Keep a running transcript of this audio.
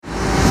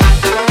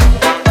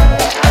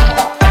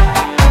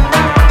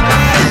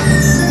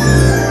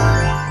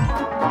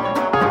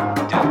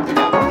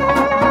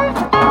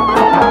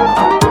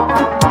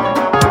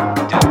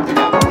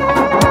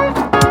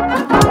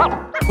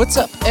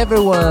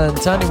everyone,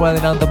 Tony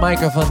Wellen on the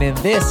microphone in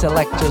this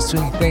Electro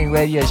Swing Thing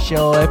Radio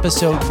Show,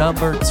 episode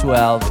number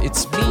 12.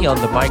 It's me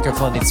on the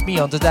microphone, it's me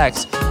on the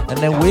decks, and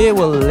then we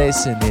will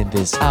listen in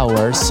this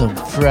hour some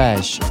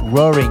fresh,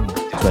 roaring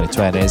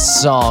 2020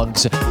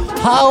 songs.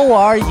 How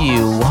are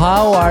you?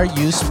 How are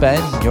you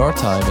spending your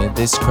time in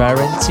this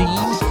quarantine?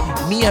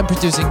 Me, I'm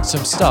producing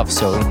some stuff,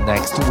 so in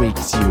next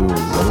weeks you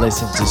will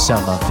listen to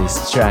some of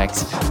these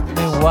tracks.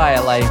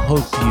 Meanwhile, I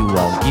hope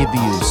I'll give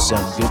you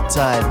some good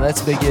time.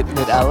 Let's begin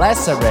with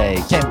Alessa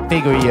Ray, Can't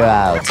Figure You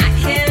Out. I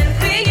can't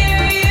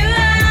figure you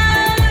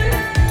out.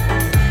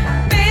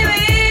 Baby,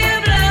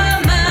 you blow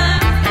my.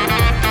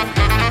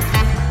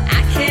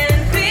 I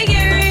can't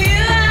figure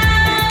you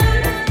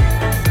out.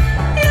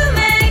 You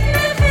make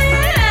me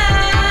feel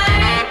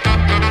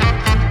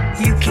like.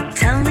 You keep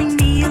telling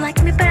me you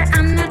like me, but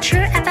I'm not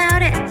sure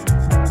about it.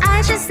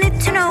 I just need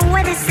to know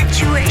why the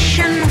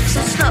situation moves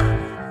so slow.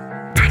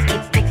 I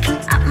keep picking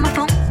up my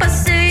phone, but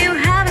still you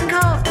haven't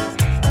called.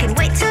 Can't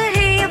wait to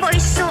hear your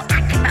voice so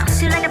I can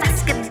bounce you like a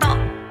basketball.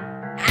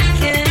 I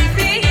can't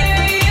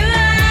figure you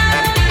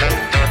out.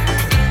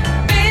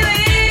 Baby,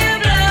 you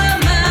blow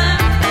my.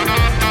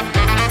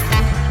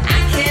 I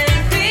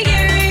can't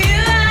figure you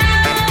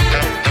out.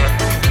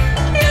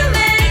 You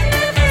make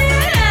me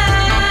feel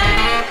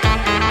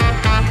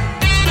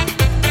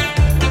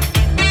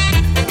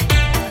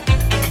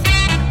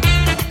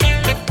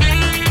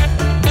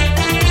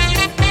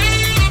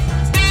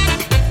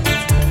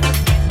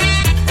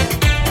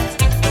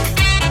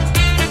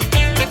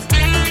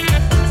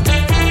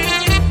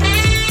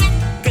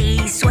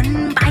days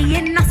went by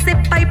and I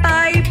said bye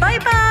bye, bye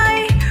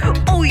bye.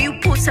 Oh, you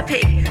post a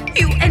pic,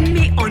 you and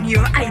me on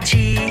your IG.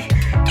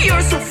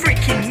 You're so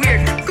freaking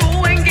weird.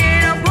 Go and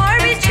get a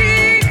Barbie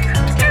chick.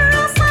 You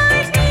don't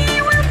find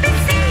me, we'll be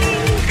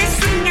singing this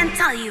song and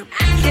tell you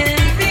I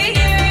can't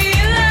figure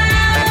you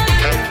out.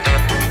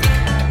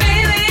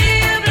 Baby,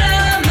 you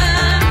blow my.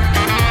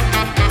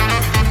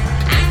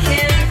 I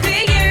can't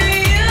figure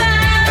you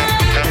out.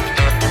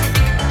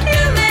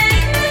 You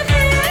make me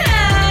feel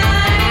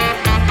like.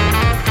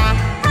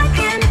 I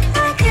can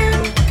figure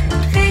you.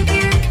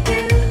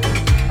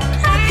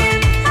 I can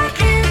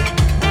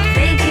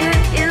figure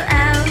you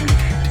out.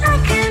 I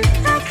can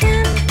figure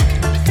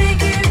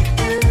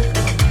you.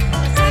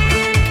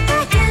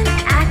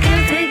 I can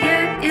figure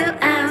you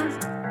out.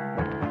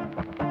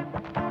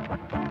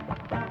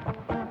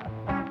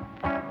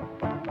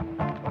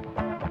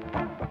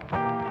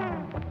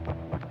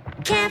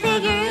 Can't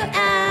figure you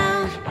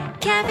out.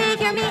 Can't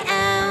figure me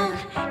out.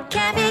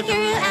 Can't figure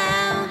you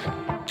out.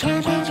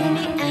 Can't figure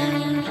me out.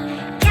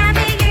 Can't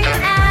figure you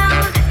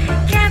out.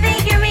 Can't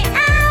figure me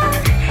out.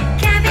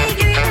 Can't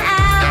figure you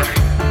out.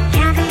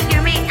 Can't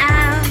figure me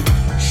out.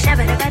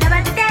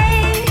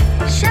 Shabba-dabba-dabba-day.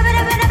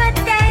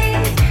 Shabba-dabba-dabba-day.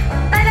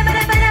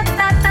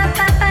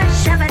 Ba-da-ba-da-ba-da-ba-ba-ba-ba.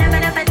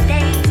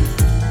 Shabba-dabba-dabba-day.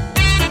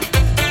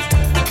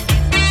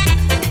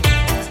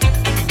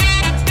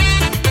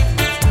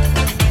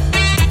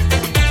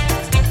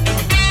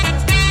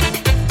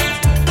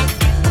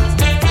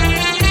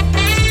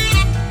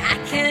 I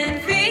can't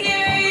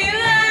figure you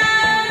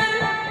out.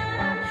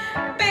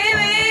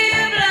 Baby,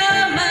 you blow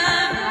my.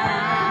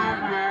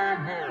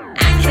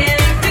 I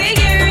can't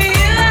figure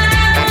you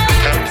out.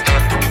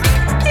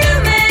 You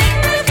make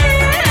me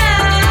feel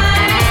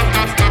like.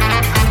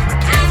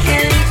 I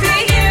can't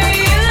figure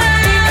you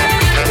out.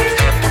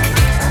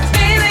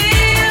 Baby,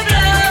 you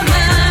blow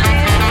my.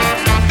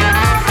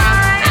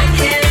 I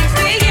can't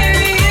figure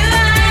you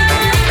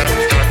out.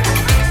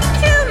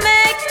 You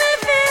make me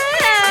feel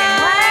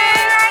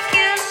like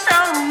you so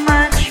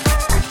much.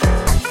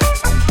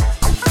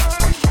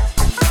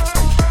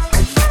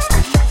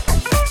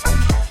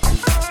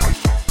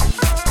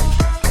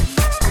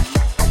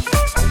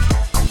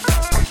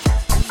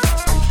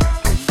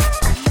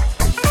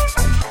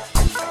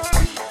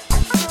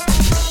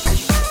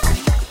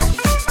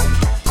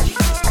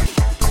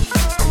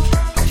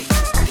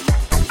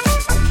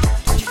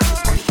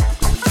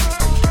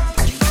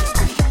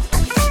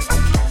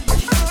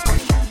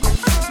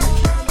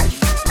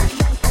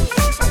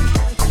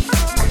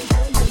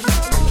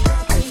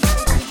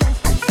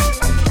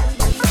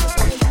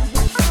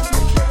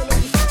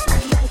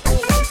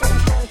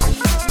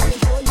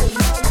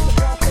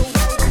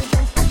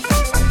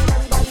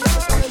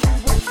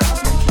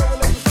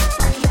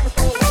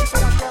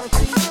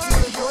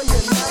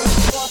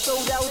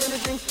 Sold out and the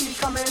drinks keep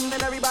coming,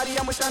 and everybody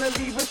I'm trying to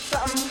leave with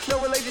something. No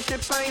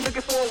relationships, I ain't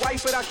looking for a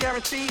wife, but I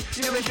guarantee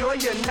you'll enjoy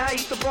your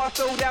night. The bar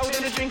sold out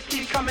and the drinks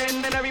keep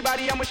coming, and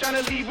everybody I'm trying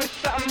to leave with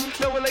something.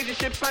 No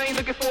relationships, I ain't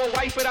looking for a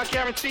wife, but I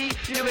guarantee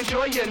you'll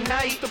enjoy your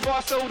night. The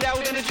bar sold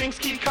out and the drinks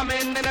keep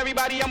coming, and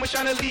everybody I'm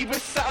trying to leave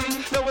with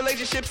something. No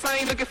relationships, I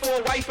ain't looking for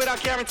a wife, but I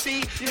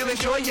guarantee you'll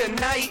enjoy your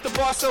night. The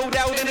bar sold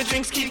out and the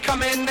drinks keep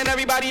coming, and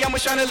everybody I'm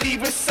trying to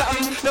leave with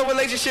something. No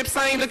relationships,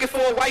 I ain't looking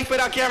for a wife, but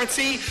I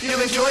guarantee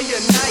you'll enjoy your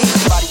night.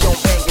 Body on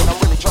bang and I'm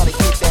really trying to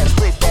get that,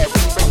 split that,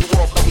 really break you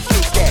off like a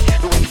Kit Kat.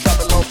 The way you drop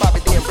it low, pop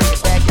it then bring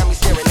it back, got me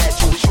staring at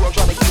you. It's you I'm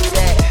trying to get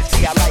at.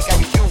 See, I like how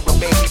you do it,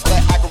 baby,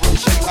 but I can really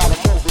show you how to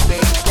move it,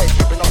 baby. Sweat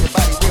dripping on your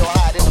body real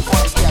hot in the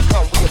party, yeah.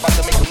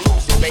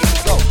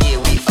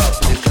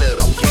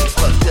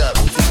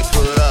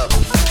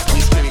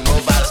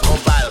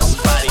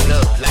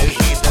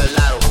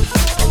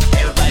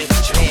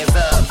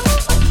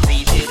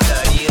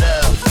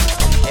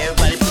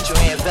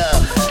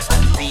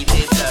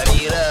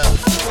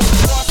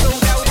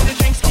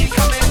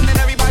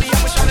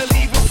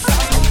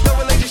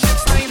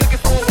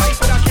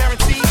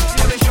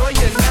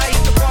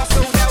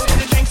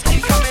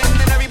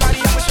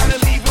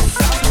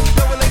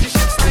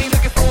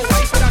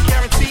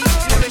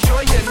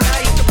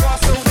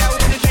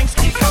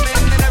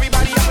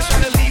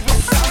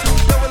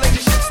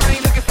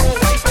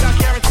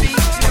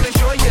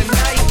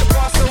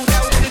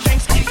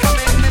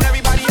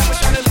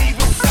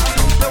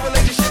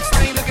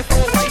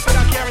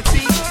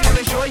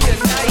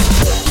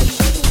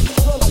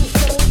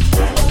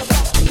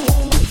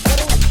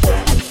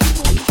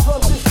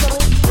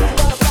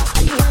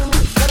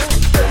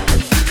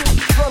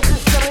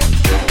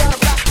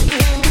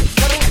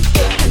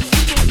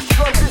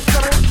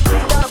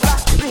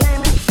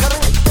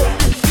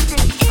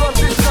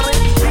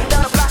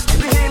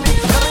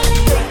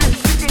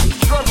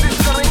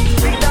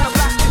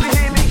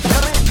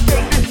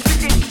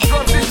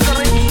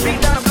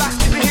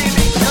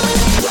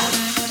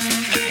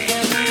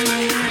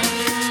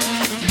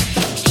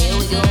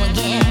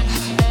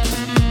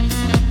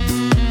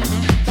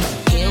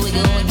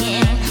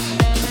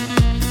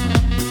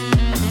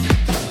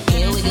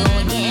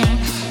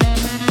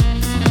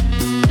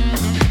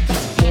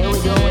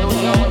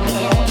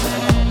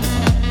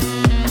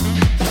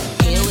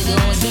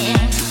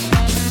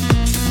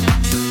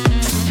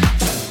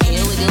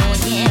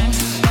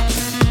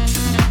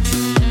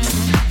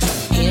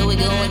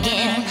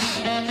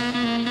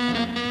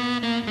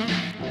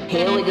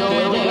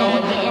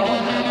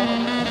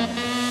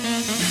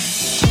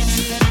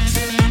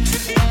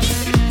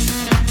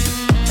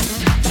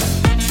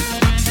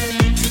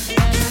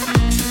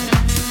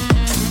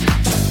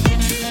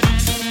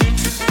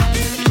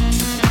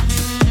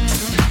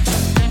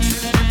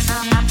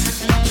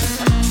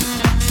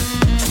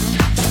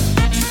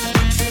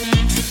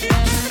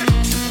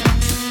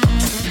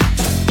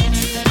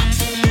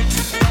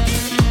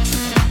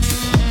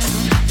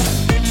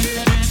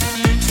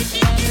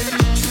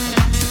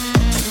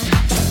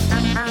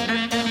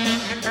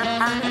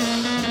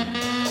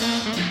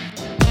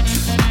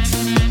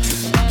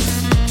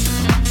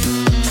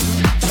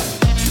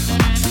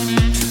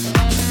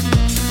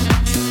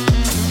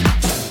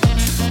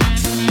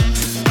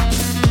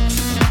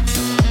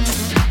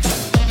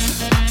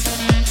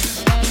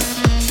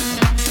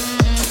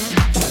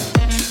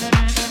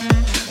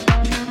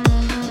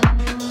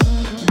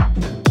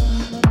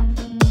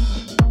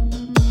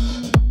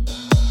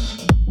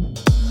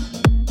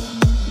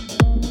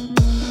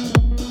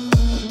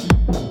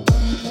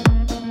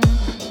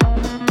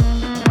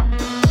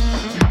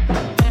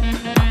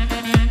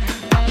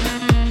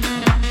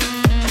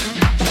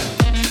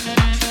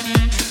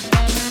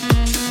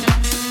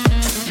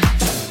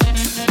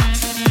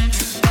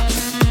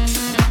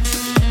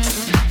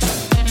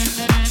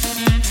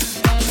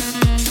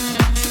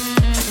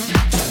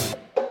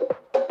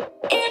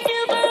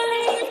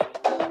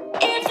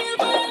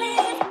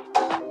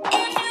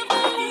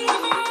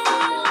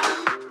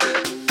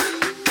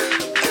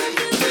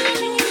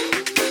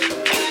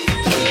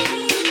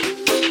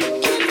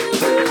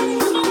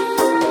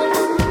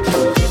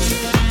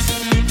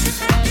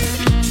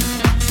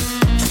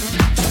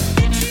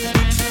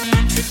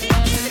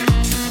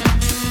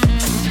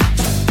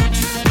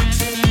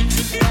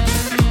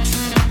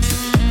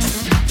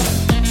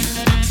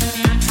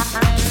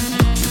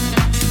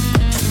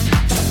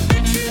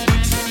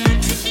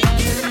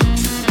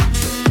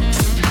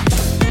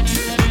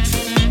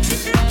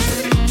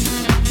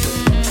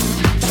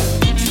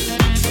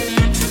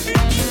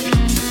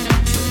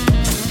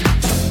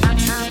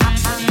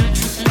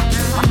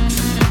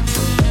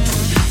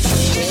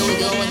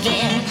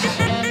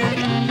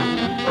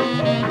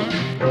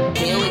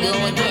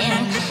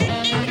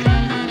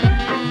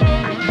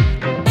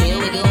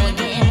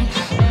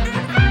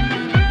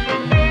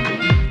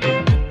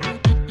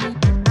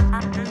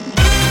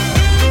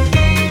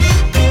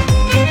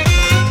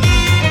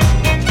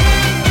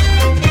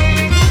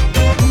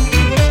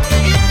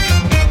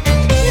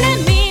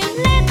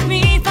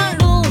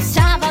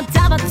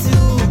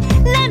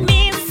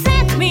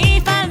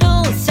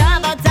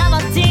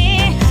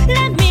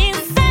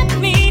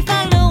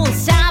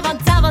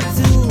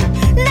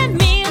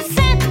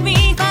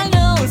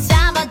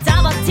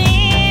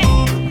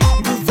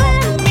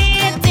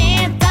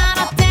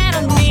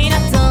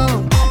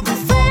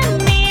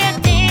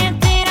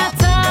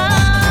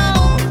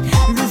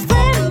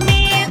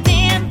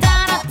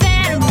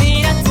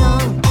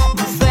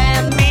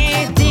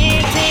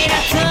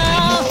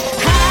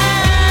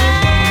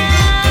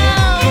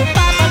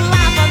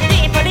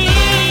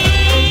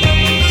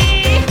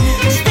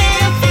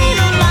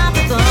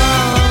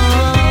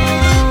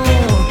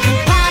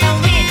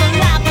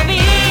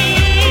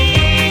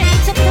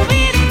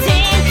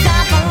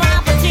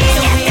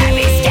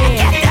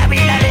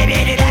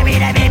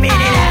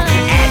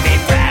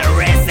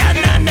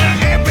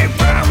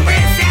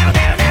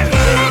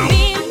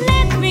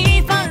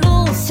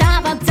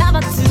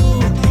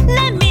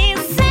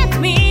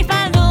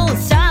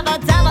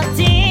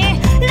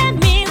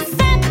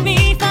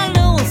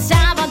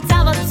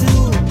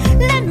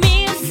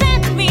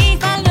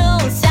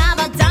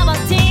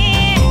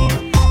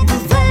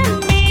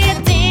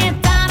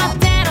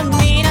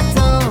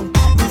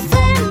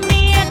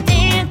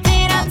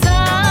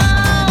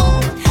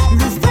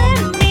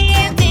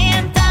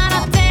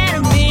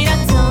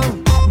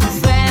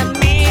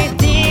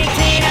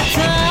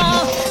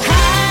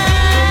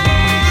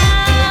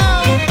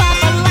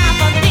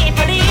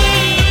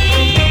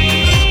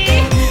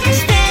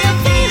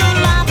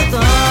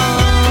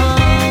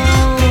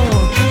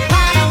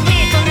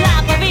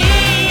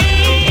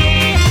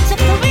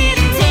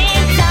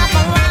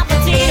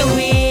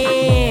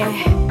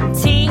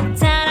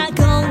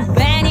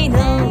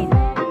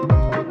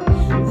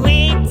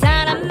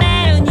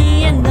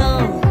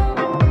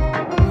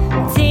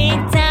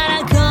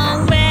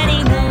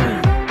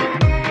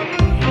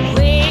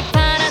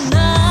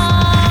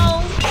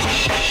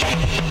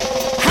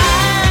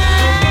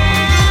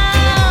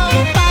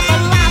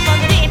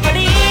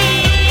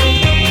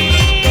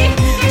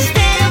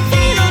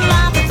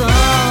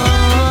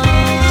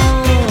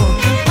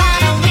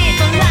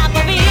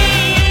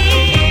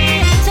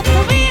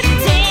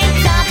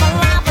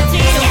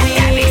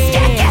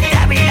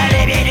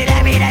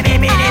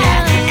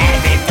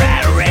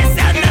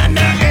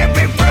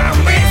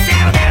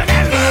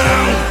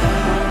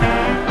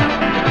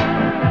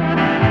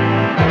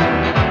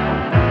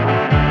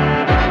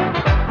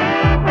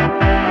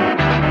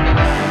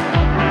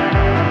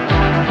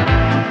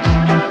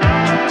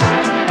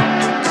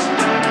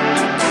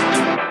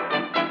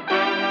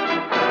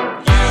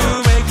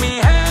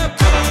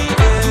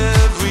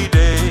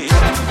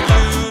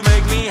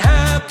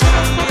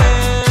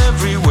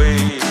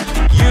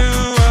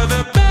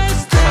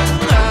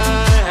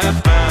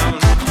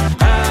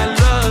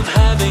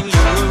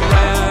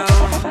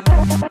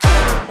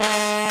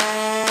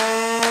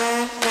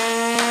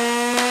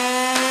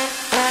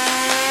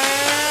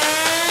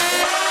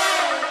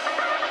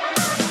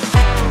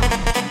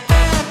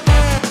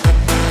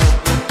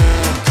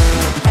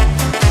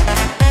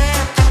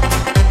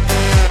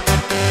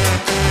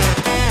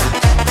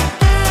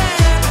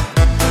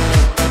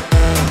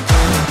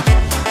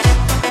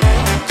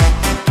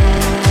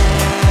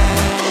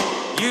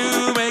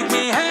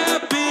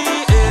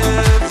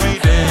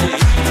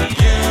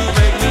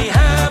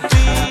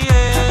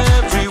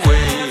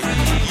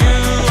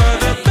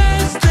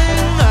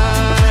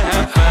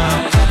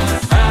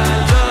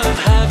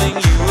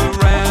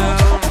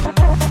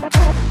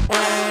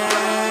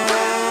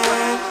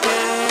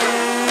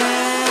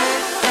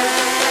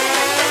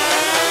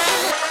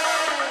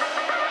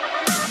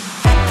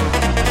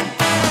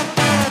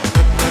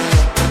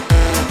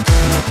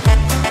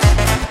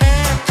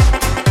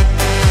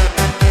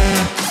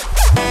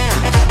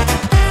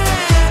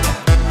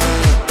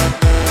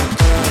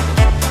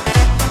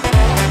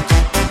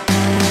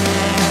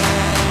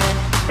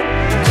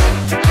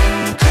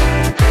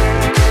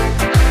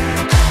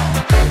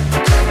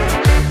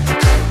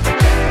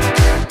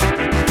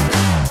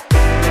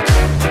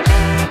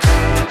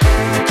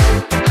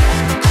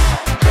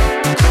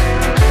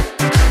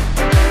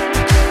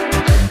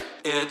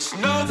 It's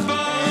no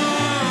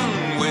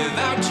fun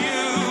without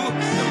you.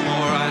 The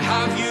more I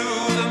have you,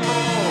 the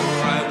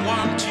more I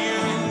want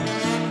you.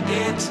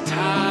 It's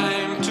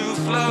time to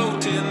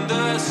float in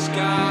the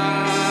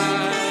sky.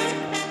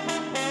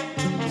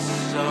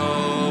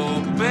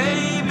 So,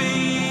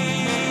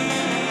 baby,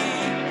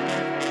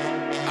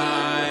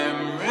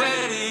 I'm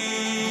ready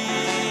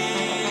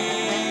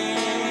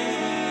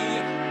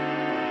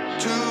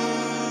to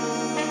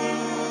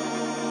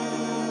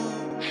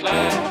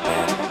fly.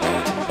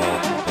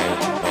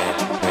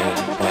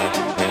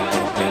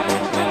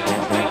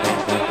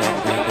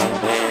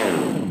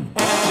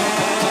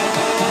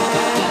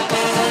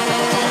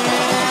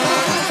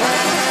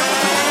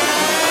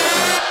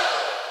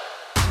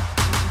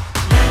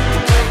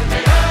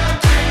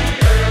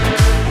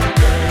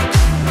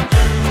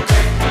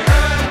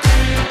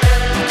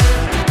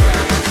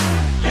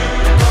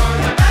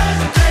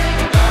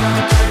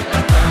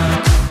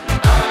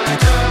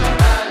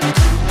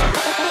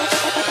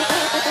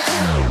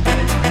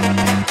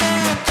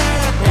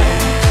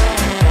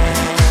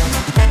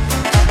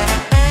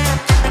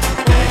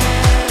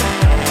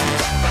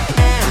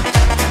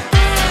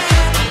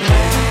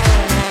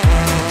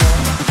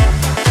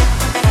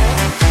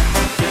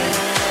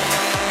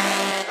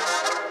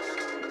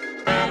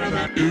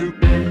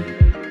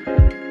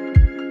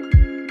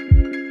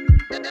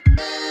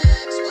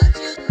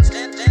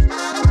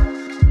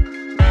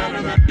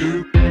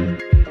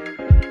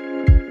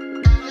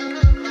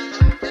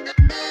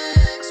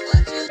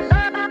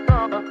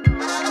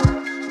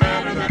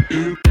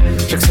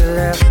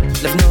 J'accélère,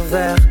 lève nos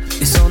verres,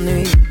 ils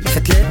s'ennuient,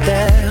 faites les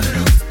taire.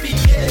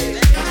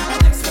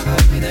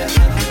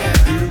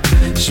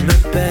 Je me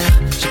perds,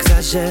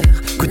 j'exagère,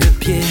 coup de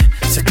pied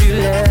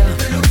circulaire.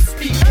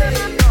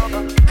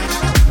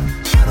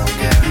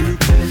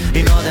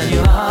 You know that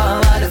you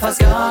are the fast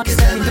car, kiss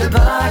them in the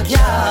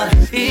backyard.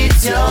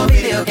 It's your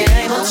video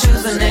game, don't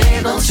choose the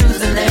name, don't choose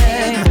the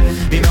name.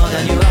 You know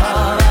that you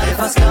are the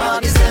fast car,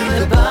 kiss them in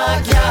the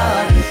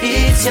backyard.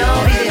 It's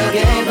your video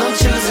game, don't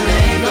choose the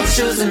name, don't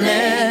choose the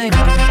name.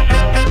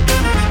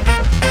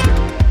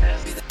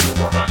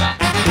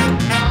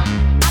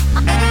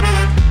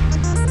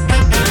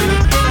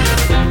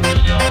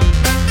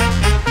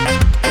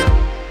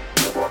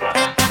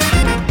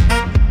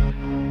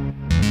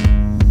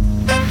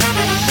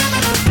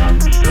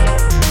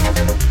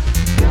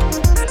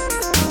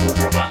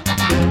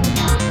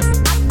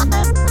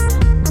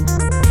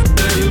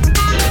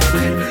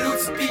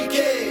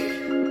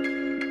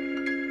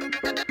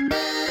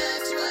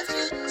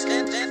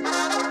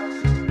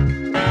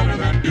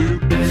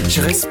 Je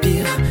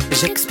respire et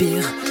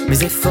j'expire,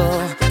 mes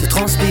efforts te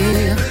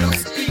transpirent.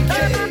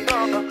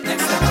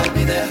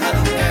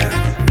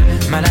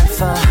 Mal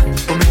alpha,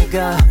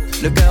 oméga,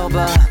 le cœur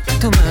bat,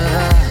 tout me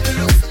va.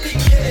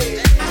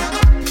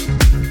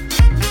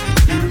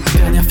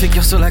 Dernière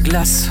figure sur la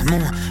glace, mon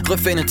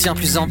reflet ne tient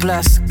plus en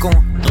place. Qu'on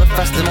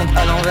refasse le monde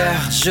à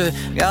l'envers, je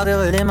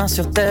garderai les mains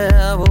sur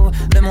terre. Oh,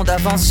 le monde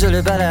avance, je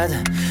le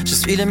balade. Je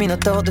suis le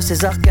minotaure de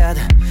ces arcades.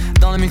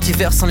 Dans le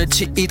multivers sans le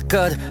cheat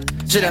code,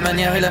 j'ai la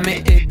manière et la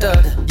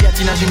méthode. Y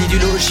a-t-il un génie du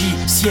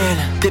logiciel,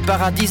 des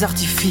paradis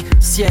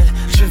artificiels?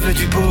 Je veux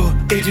du beau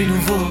et du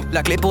nouveau,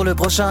 la clé pour le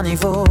prochain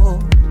niveau.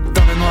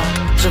 Dans le noir,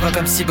 je vois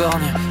comme cyborg,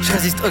 je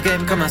résiste au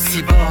game comme un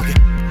cyborg.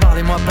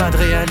 Parlez-moi pas de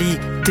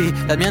réalité,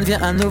 la mienne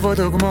vient à nouveau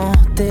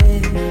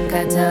d'augmenter.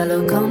 Got a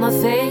look on my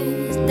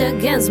face,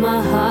 against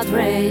my heart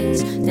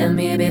race. Tell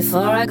me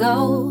before I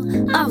go,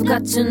 I've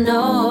got to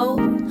know.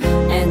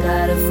 Ain't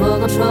got a full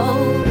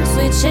control,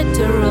 switch it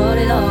to roll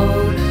it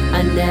all.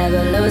 I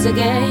never lose a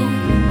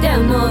game,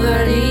 game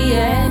over the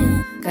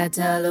end. Got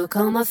a look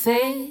on my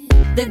face,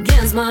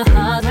 against my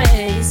heart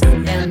race.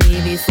 Tell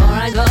me before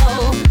I go,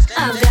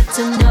 I've got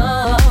to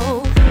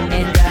know.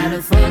 Ain't got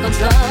a full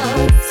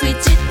control,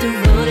 switch it to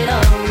roll it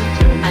all.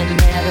 I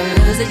never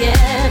lose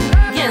again,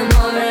 game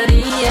over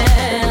the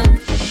end.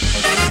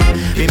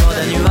 Be more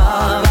than you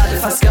are, by the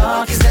fast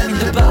car, kiss them in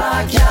the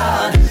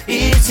backyard.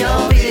 It's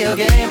your video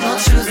game, don't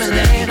choose the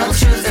name, don't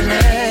choose the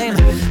name.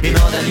 Be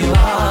more than you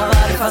are,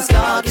 by the fast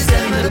car, kiss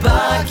them in the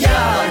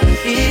backyard.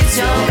 It's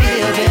your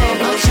video game,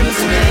 don't choose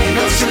the name,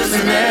 don't choose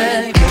the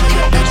name.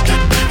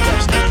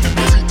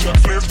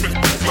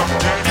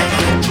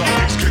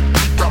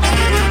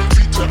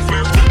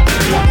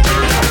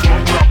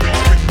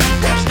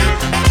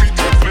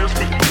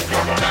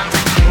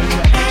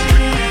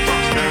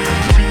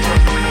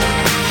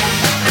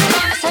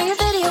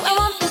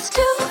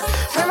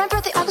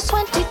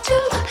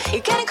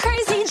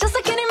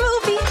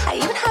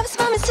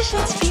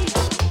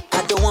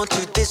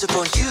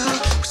 Upon you,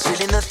 there's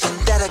really nothing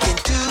that I can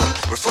do.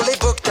 We're fully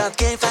booked up,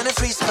 can't find a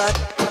free spot.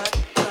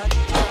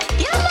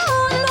 Yeah,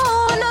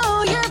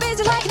 no, you're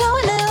busy like no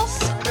one else.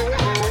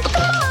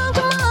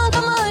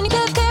 Come on, you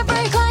can't get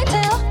very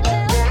clientele.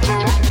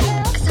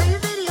 I saw your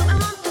video, I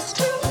want this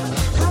too.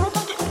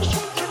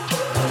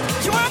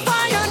 You are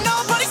fire,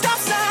 nobody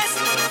stops us.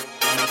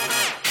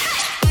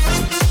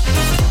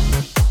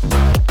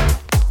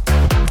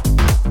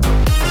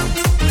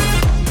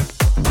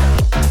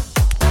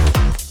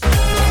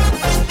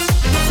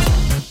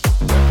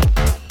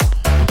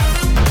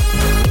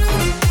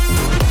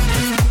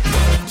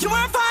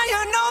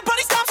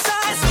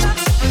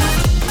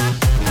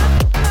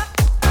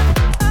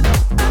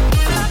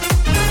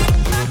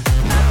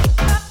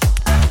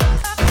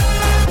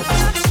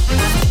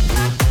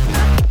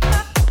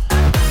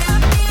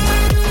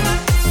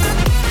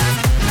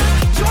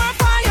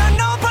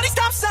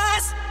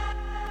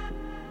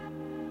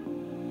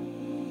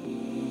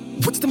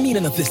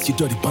 meaning of this, you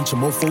dirty bunch of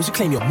mofos? You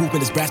claim your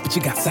movement is brass, but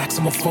you got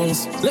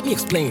saxophones. Let me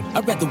explain.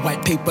 I read the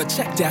white paper,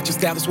 checked out your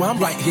style. That's why I'm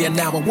right here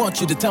now. I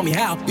want you to tell me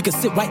how you can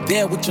sit right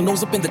there with your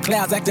nose up in the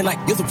clouds, acting like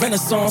you're the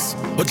Renaissance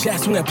or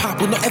jazz swing and pop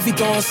with no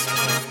evidence.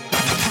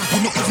 Pop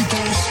with no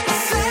evidence.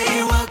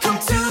 Say welcome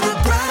to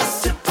the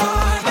brass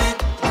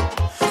department.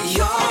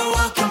 You're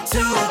welcome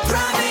to a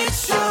private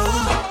show.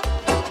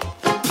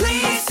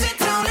 Please sit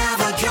down,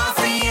 have a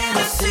coffee and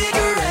a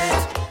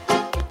cigarette.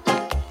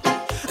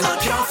 A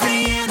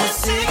coffee and a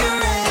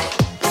cigarette.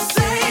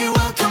 Say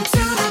welcome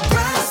to the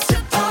brass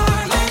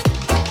department.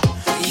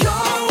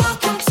 You're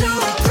welcome to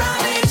a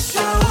private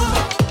show.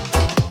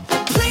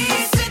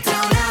 Please sit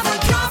down, have a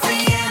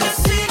coffee and a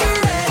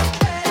cigarette.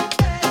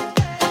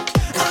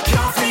 A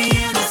coffee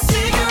and a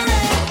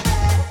cigarette.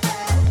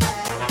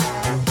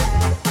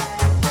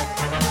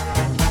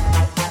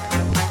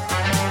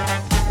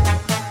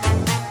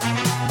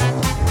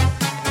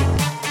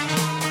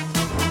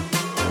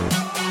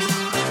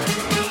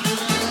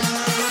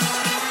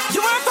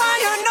 You are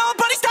fire,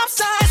 nobody stops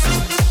us.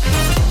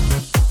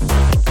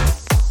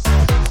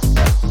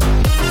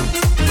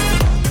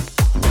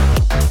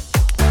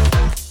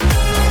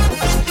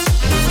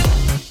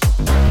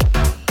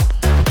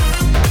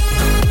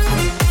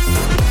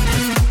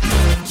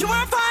 You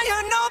are fire,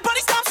 nobody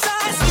stops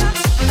us.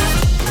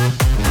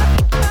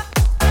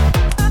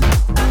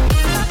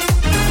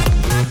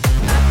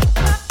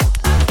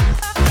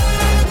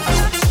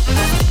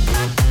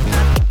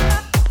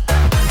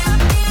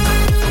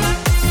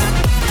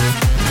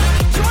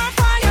 You are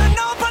fire,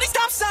 nobody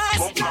stops us.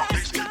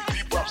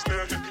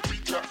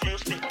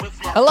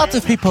 A lot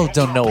of people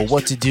don't know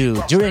what to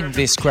do during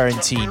this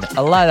quarantine.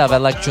 A lot of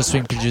electro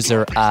swing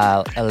producers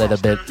are a little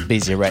bit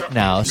busy right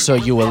now, so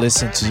you will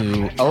listen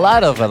to a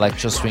lot of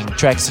electro swing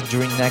tracks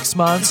during next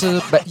month.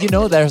 But you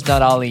know, there's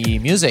not only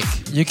music.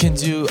 You can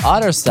do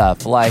other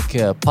stuff like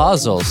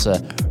puzzles,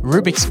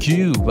 Rubik's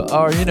Cube,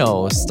 or you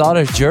know, start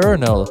a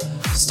journal.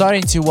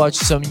 Starting to watch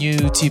some new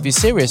TV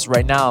series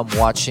right now. I'm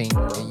watching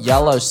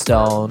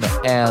Yellowstone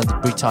and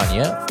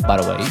Britannia. By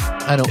the way,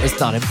 I know it's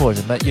not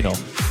important, but you know.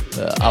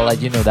 I'll let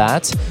you know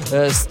that.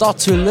 Start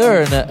to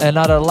learn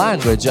another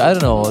language. I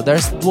don't know.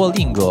 There's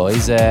Duolingo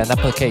is an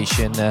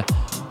application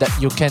that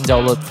you can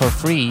download for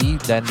free.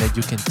 Then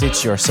you can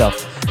teach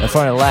yourself a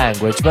foreign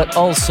language. But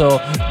also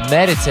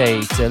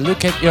meditate.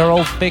 Look at your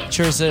old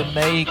pictures and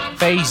make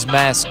face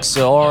masks,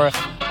 or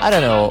I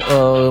don't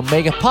know,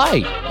 make a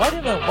pie.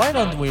 Why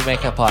don't we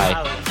make a pie?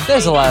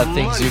 There's a lot of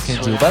things you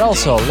can do, but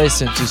also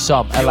listen to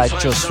some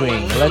electro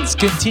swing. Let's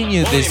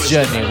continue this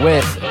journey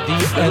with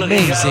the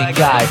amazing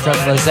guy from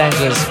Los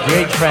Angeles,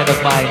 great friend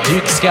of mine,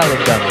 Duke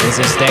Skeleton, is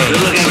a stage.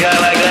 Good looking guy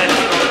like that,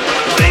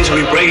 things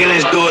will be breaking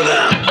his door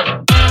down.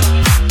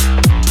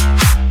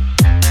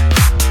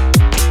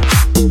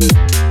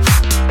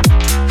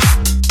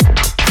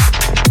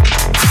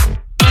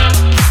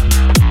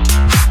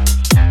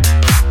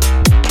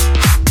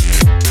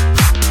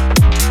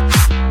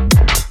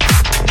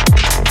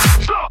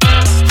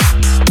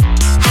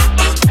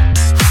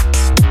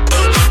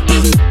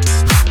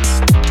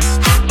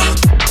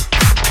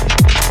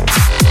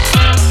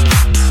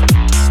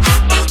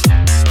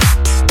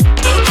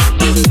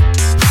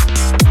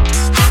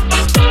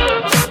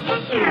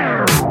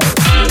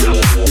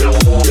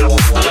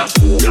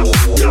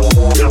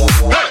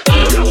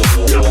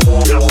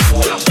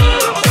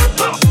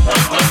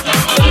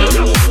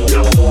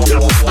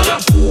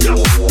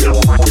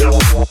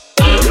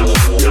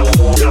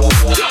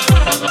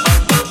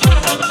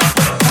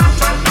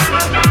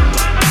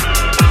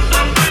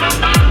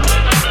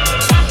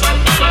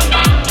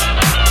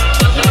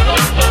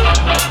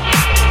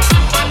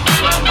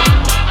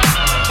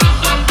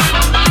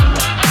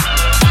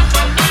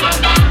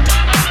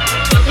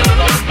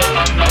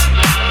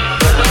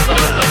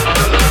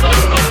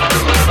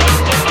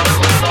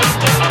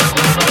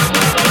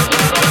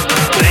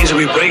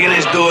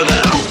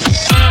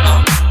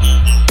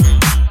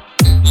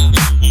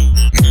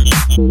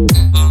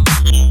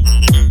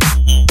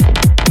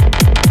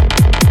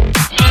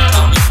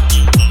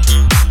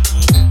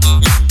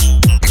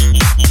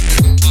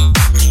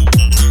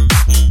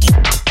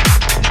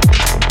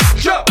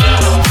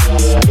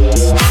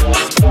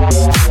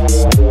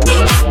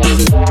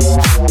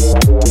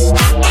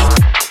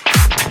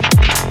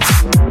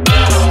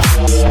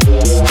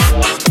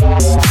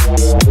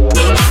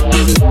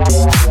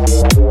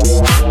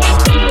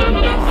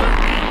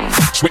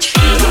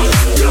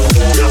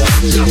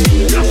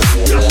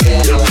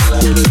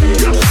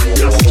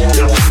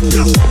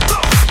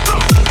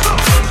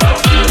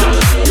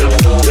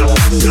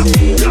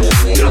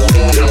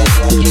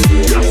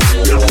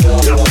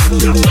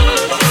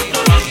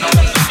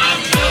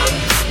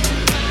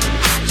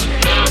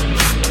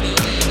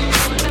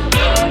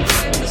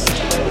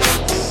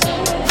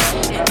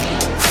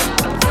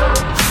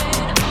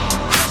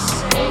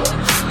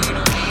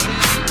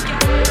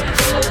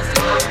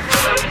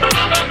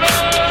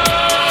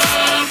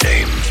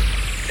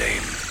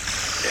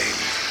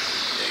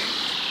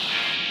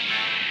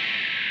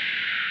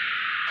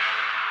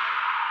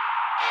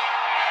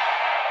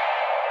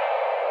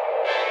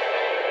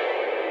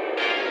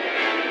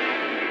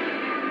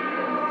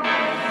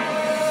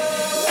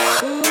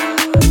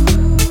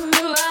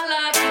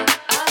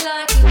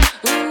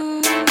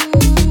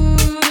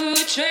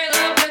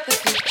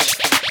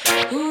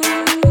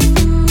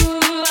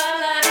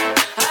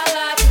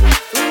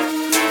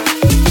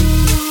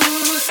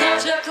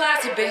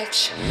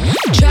 bitch.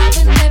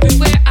 Traveling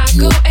everywhere I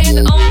go, and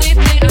the only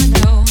thing I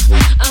know,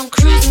 I'm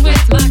cruising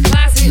with my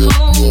classy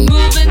home,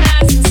 moving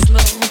nice and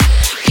slow.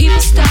 People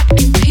stop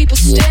and people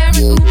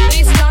staring, ooh,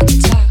 they start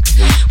to talk.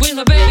 When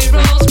my baby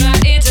rolls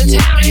right into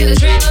town, and the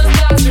trailer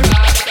starts to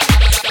rock.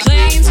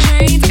 Planes,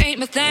 trains ain't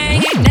my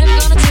thing, ain't never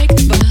gonna take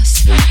the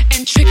bus.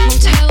 And trick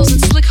motels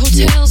and slick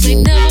hotels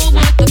ain't never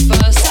worth the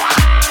fuss.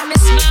 I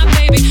miss my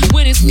baby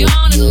when he's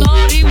gone, and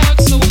Lord, he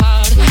works so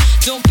hard.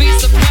 Don't be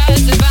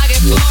surprised if I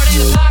get bored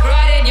and park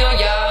right in your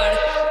yard.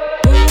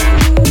 Ooh,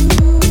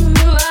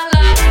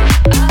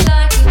 I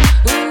like it,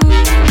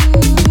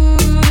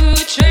 ooh,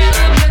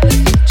 trailer with a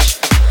hitch.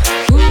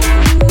 Ooh,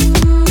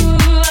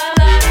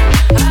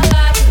 I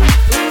like it,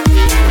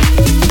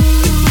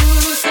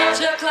 ooh, such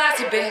a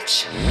classy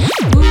bitch.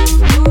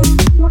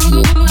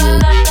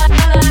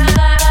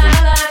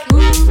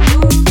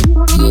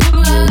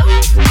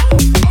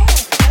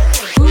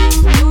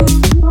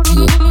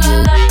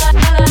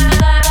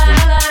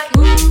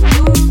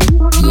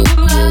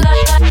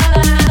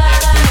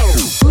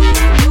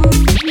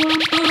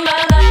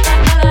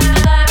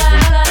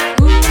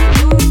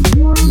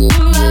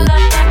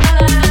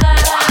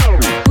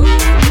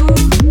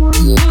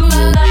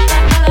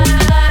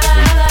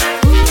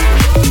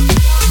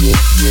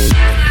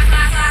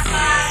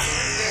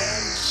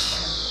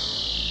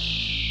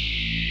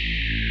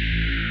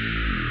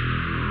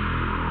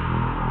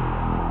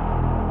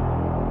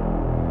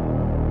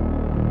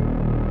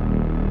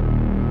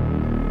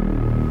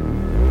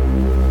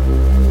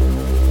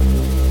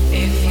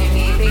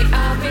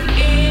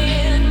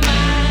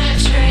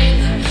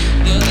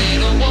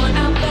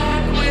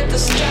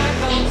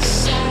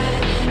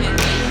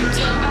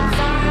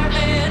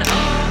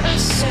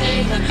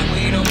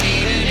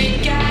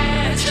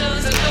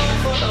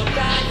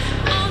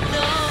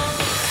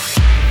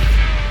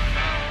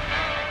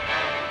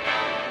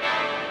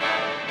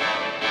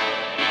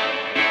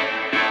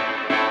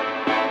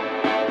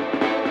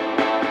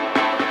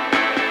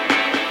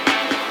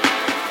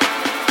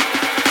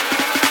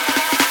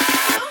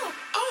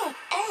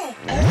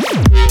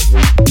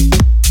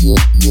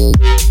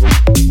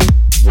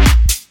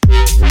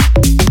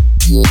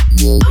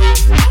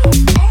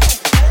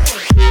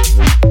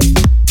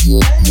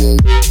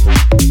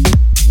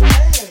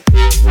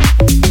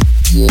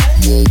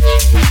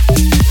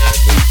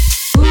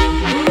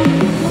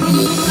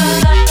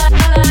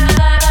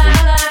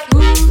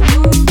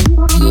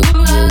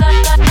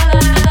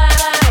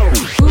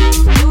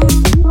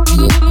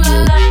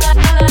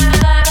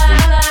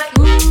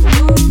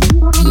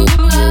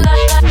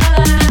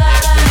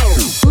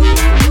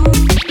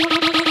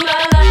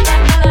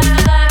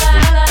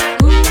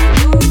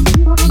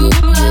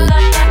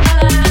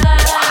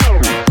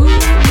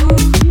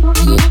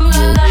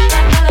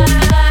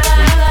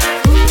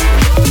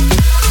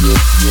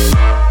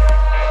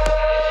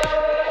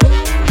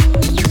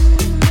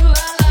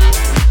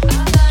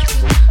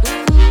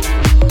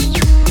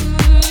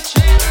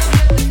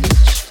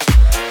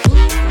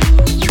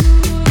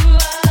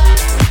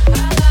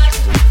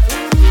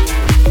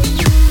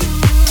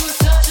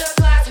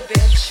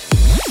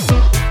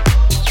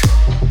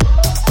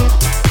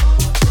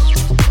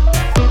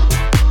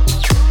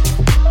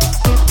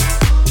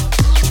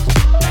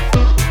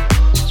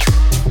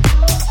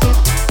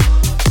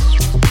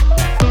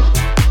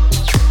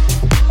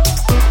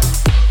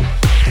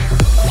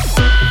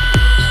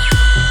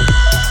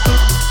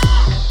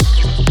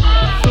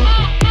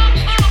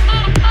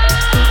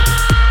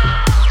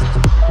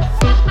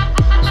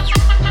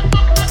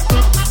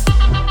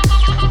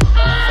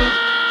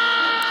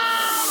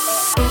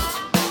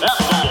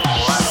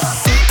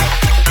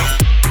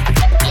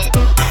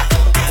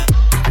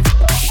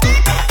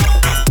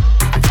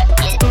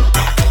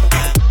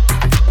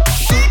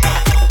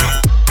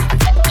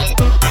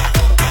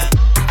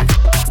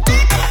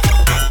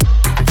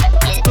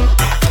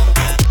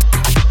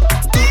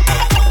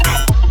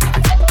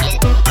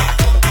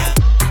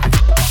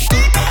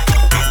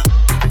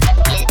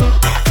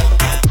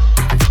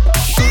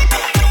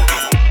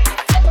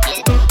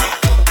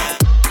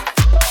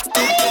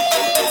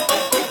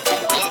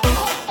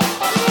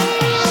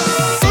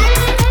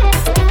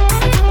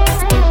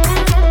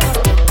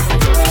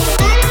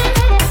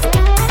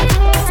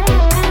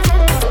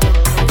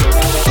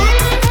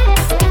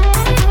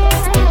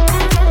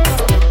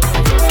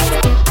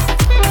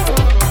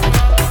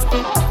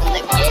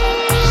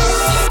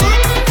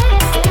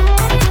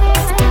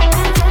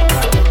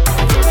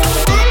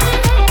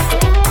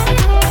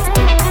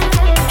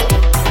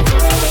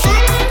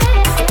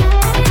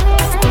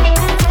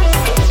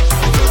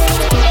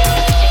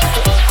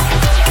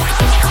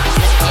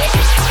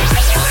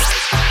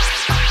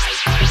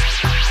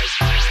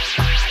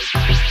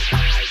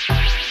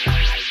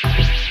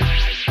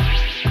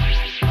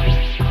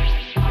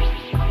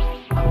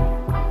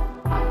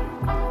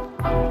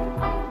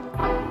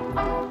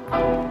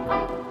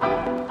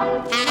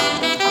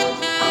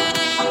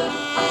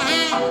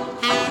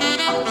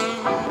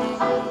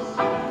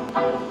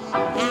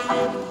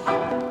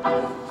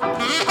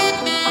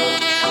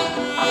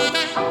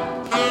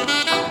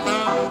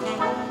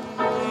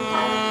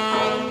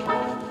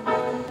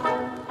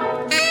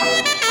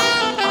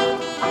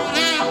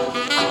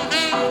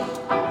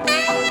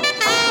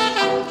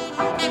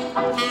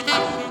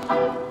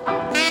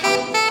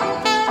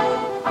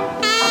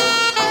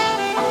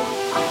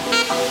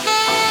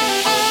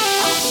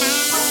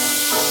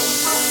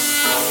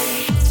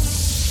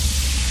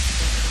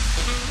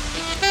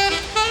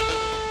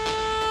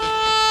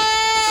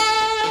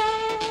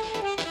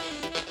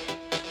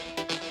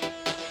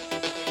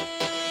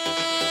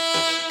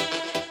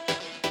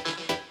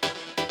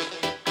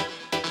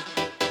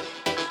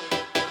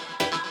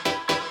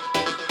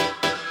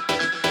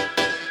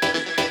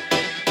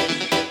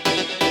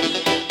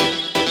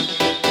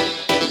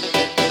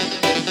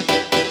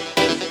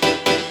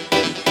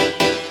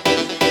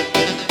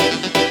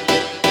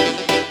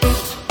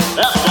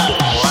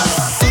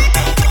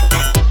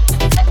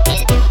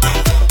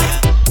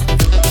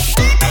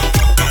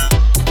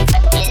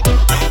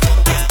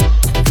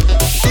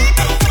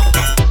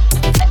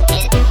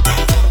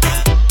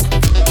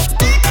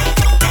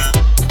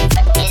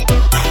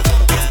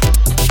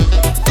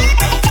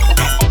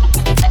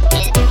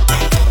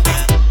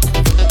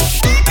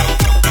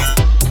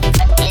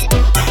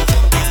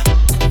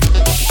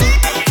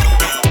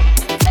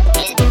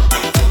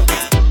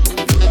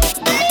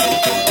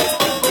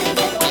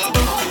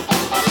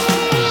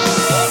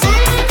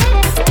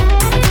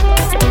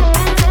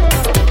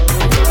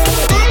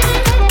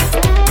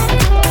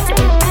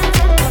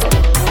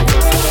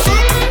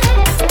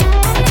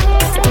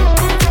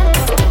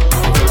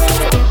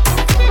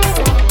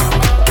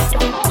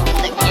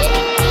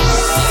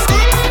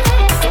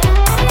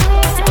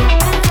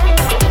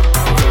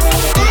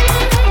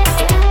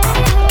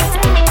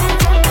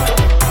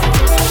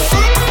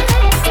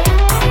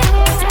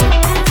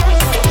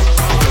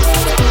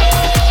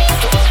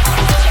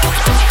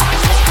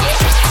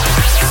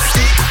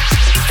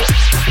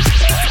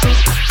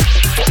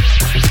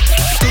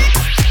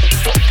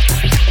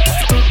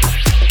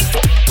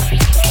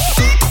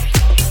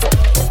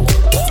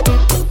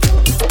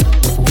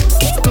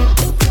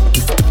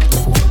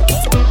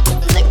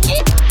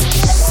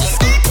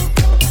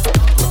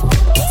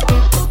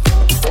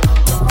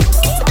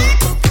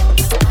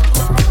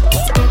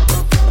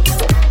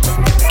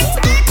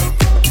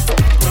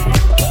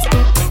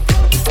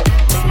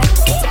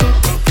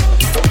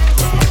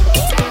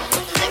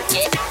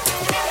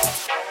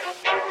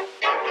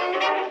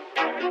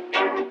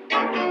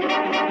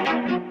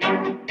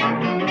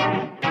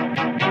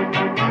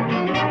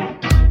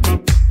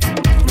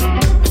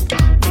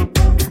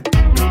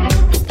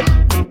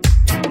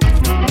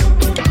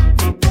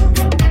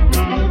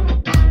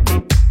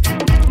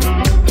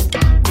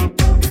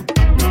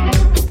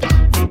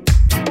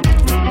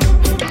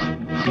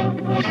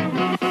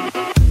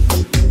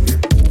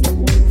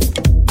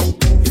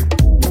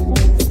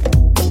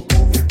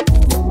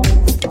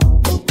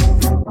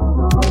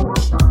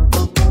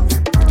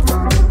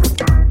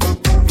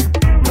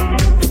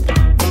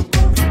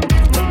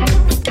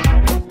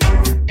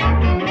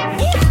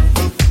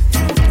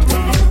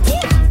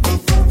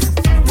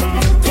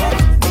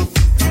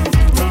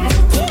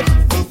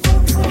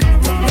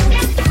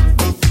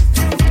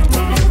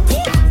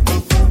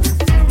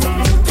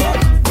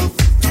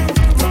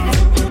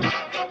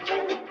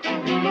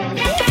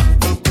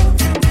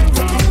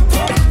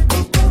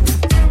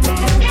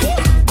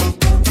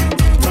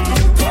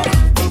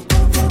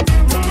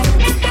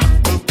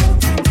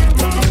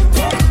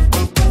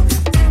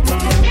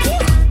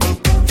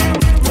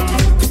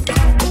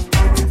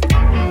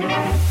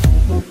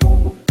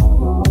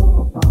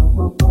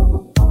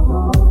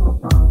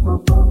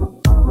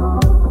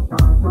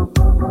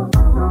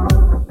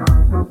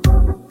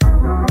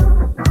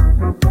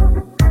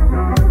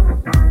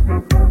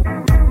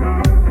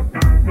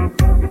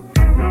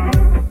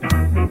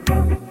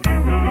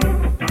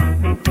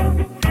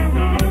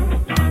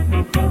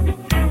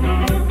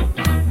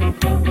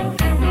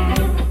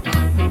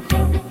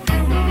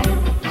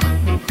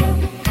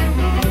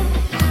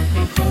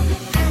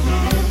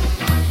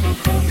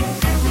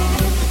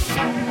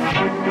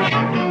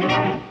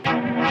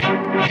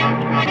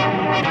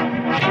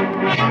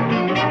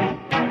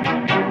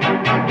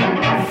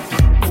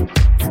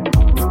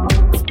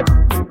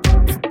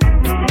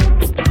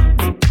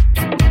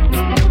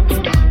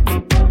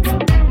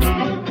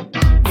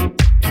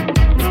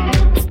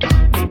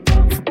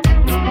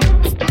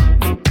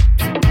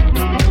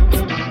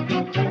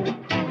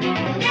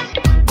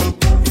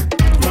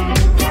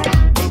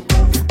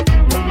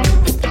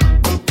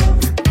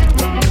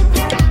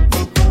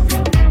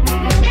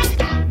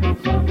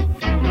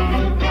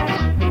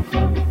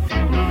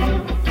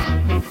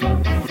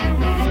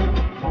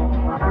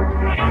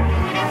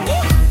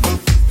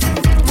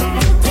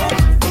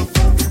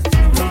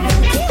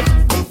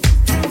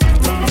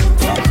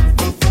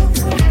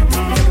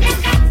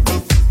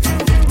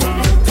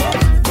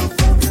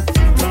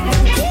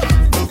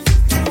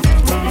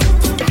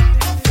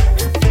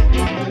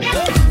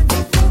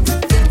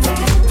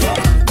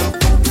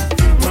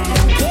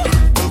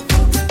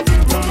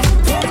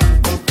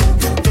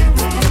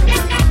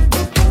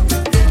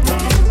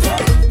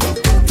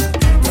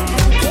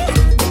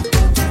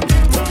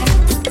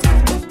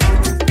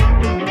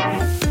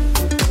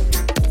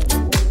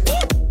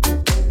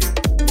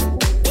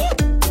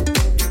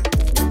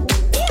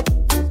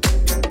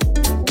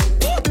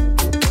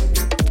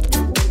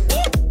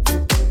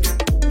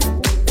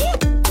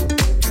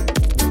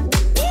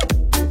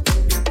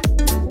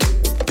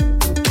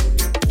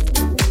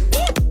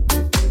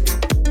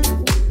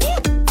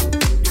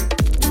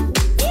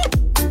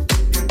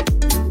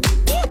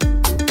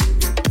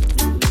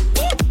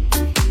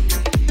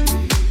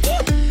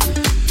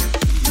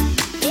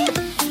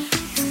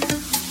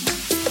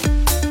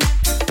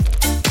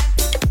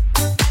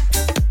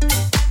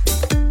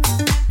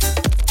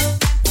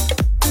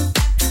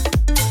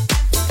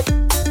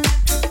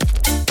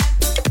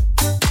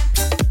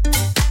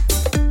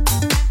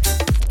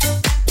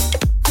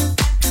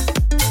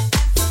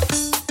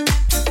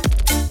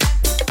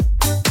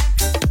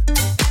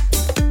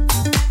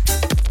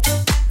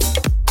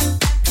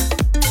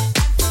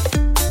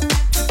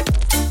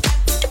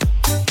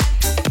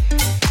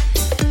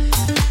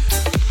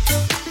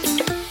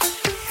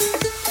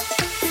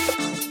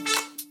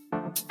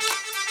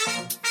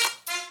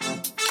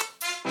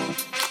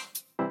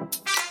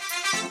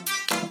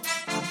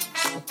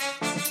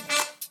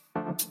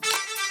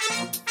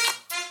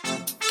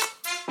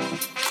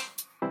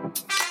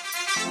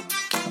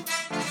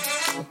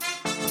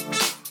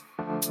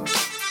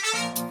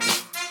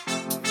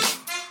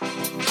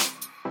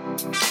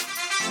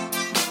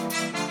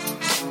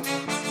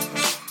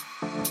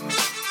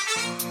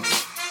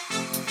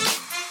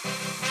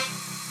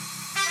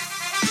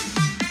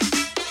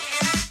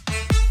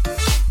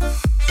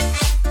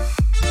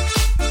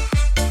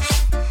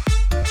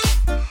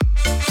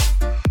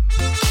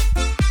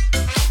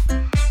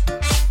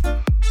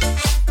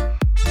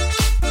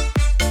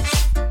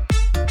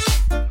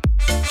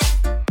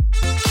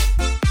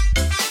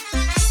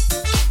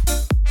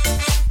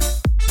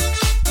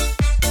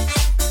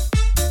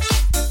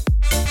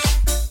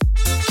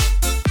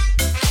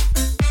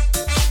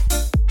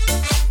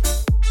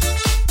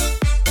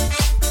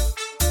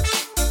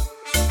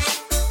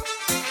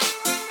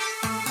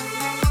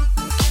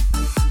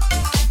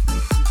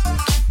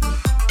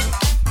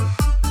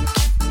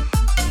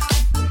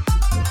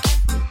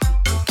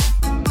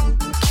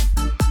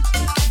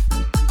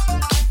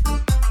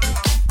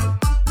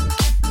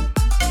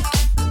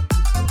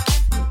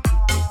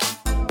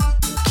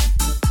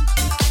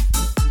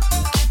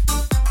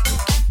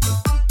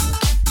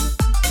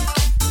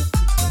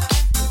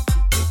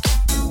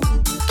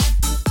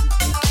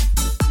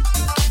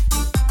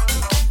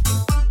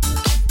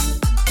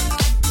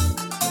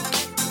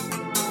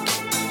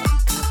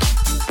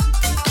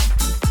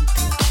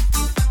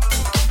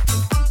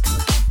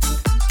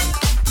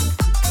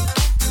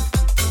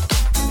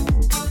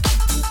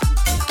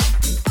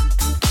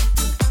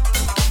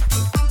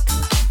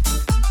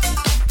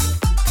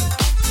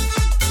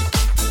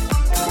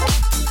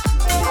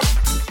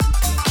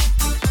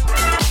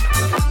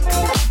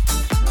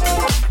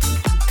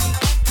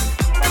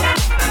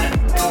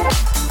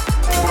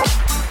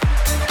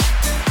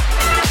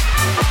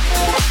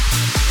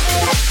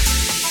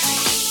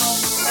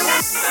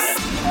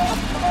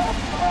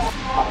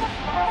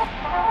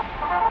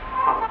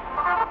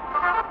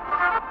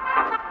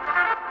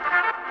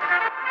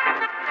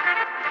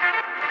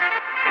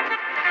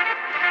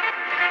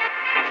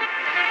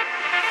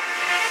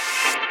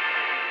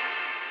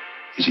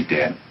 Is he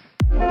dead?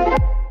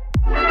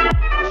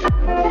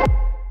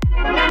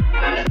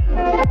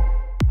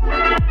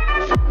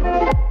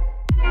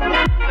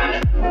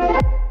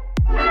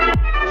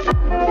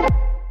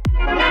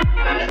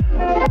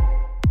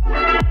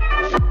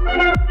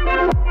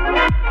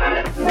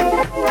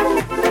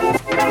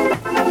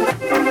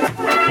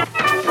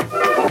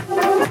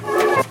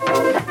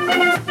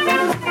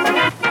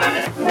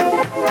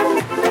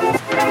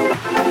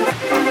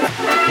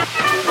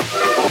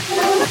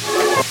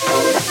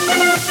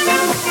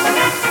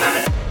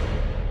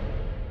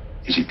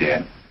 Is he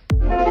dead?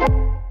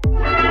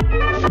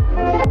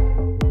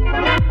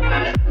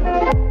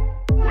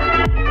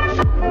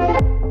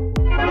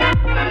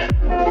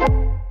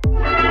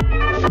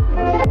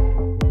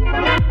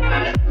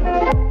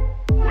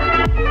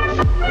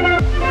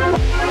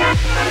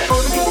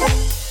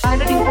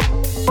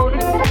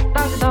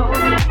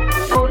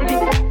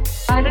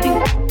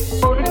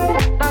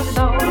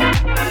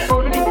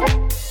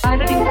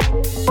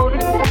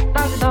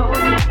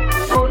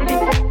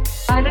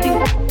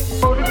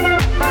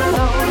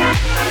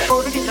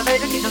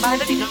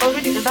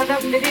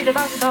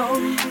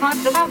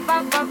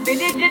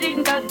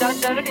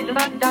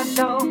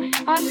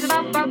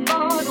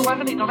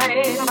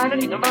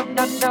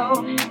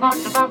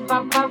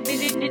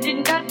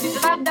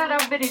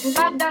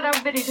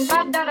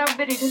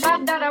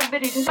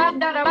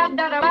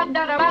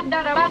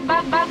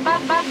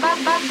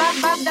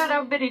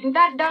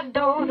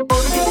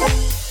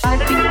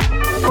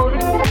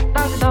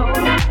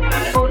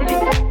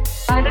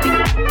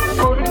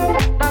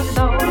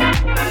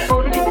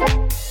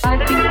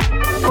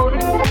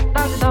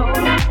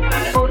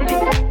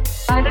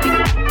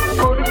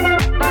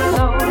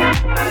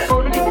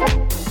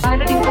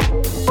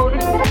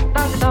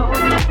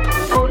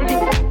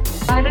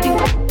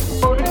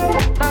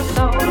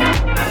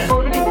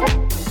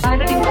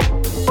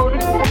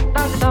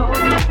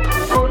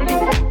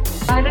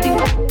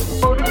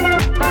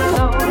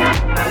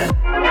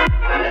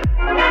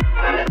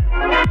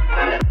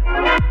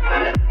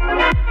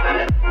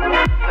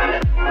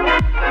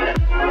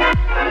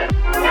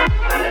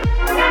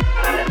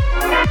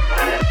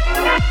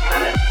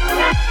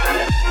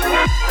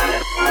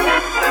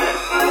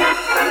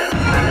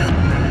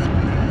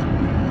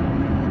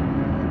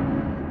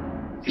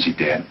 Is he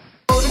dead?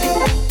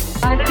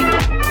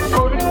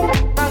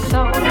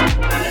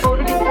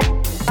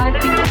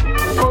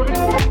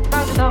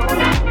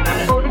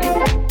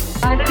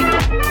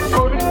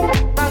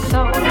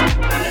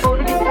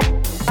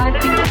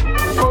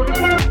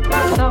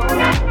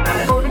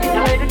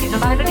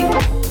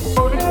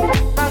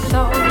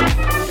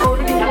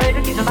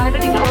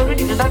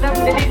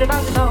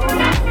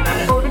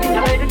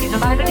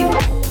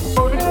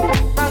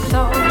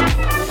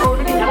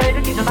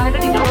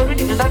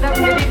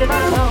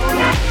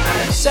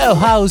 So,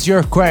 how's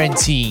your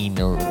quarantine?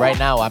 Right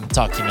now, I'm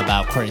talking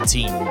about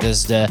quarantine.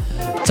 This is the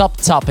top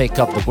topic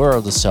of the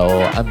world,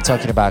 so I'm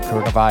talking about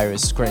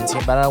coronavirus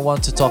quarantine, but I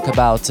want to talk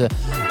about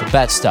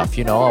bad stuff,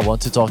 you know. I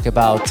want to talk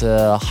about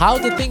how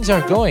the things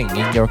are going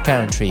in your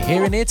country.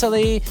 Here in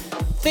Italy,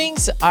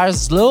 things are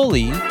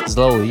slowly,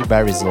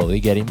 very slowly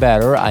getting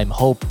better. I'm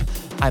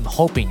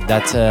hoping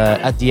that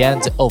at the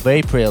end of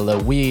April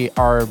we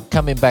are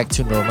coming back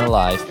to normal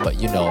life, but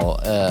you know,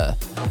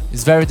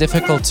 it's very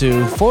difficult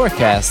to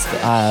forecast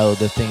how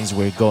the things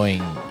were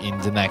going in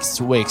the next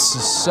weeks.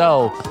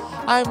 So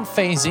I'm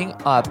facing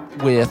up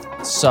with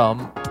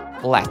some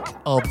lack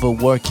of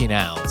working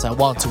out. I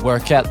want to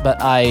work out,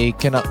 but I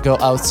cannot go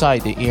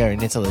outside. The air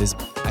in Italy is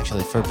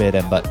actually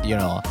forbidden, but you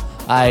know,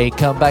 I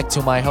come back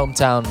to my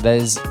hometown that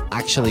is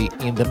actually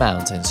in the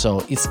mountains,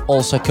 so it's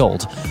also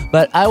cold.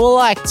 But I would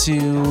like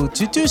to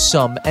do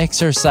some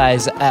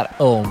exercise at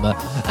home.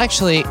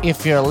 Actually,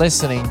 if you're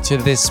listening to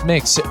this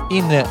mix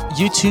in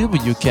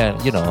YouTube, you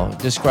can, you know,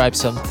 describe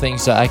some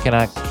things that I can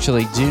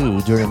actually do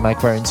during my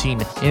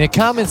quarantine in the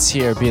comments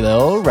here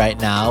below. Right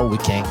now, we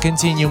can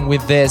continue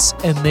with this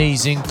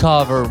amazing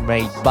cover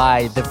made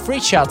by the Free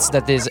Shots,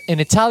 that is an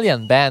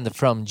Italian band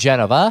from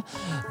Genova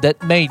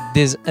that made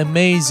this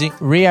amazing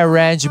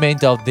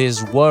rearrangement of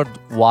this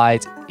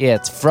worldwide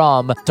hit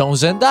from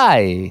Tones and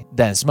I,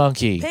 Dance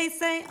Monkey. They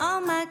say, oh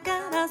my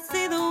God, I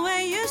see the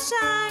way you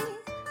shine.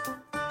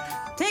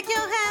 Take your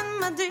hand,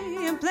 my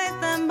dear, and place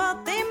them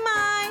both in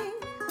mine.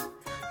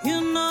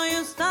 You know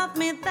you stopped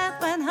me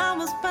that when I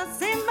was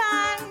passing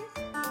by.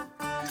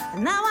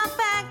 And now I'm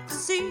back to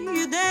see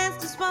you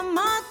dance just one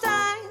more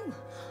time.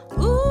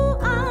 Ooh,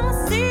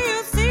 I see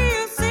you, see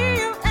you, see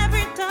you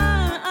every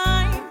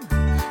time.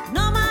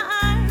 No, my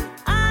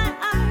I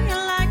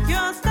like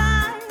your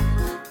style.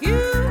 You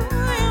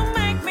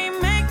make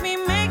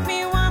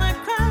me wanna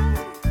cry.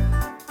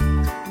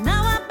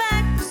 Now I'm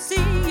back to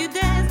see you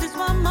dance just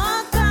one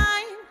more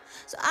time.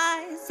 So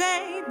I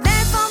say,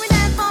 dance for me,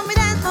 dance for me,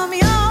 dance for me,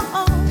 oh,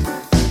 oh.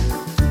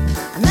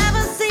 I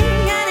never seen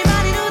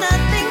anybody do the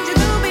things you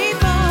do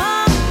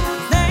before.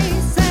 They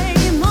say,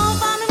 move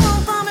for me,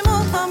 move for me,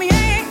 move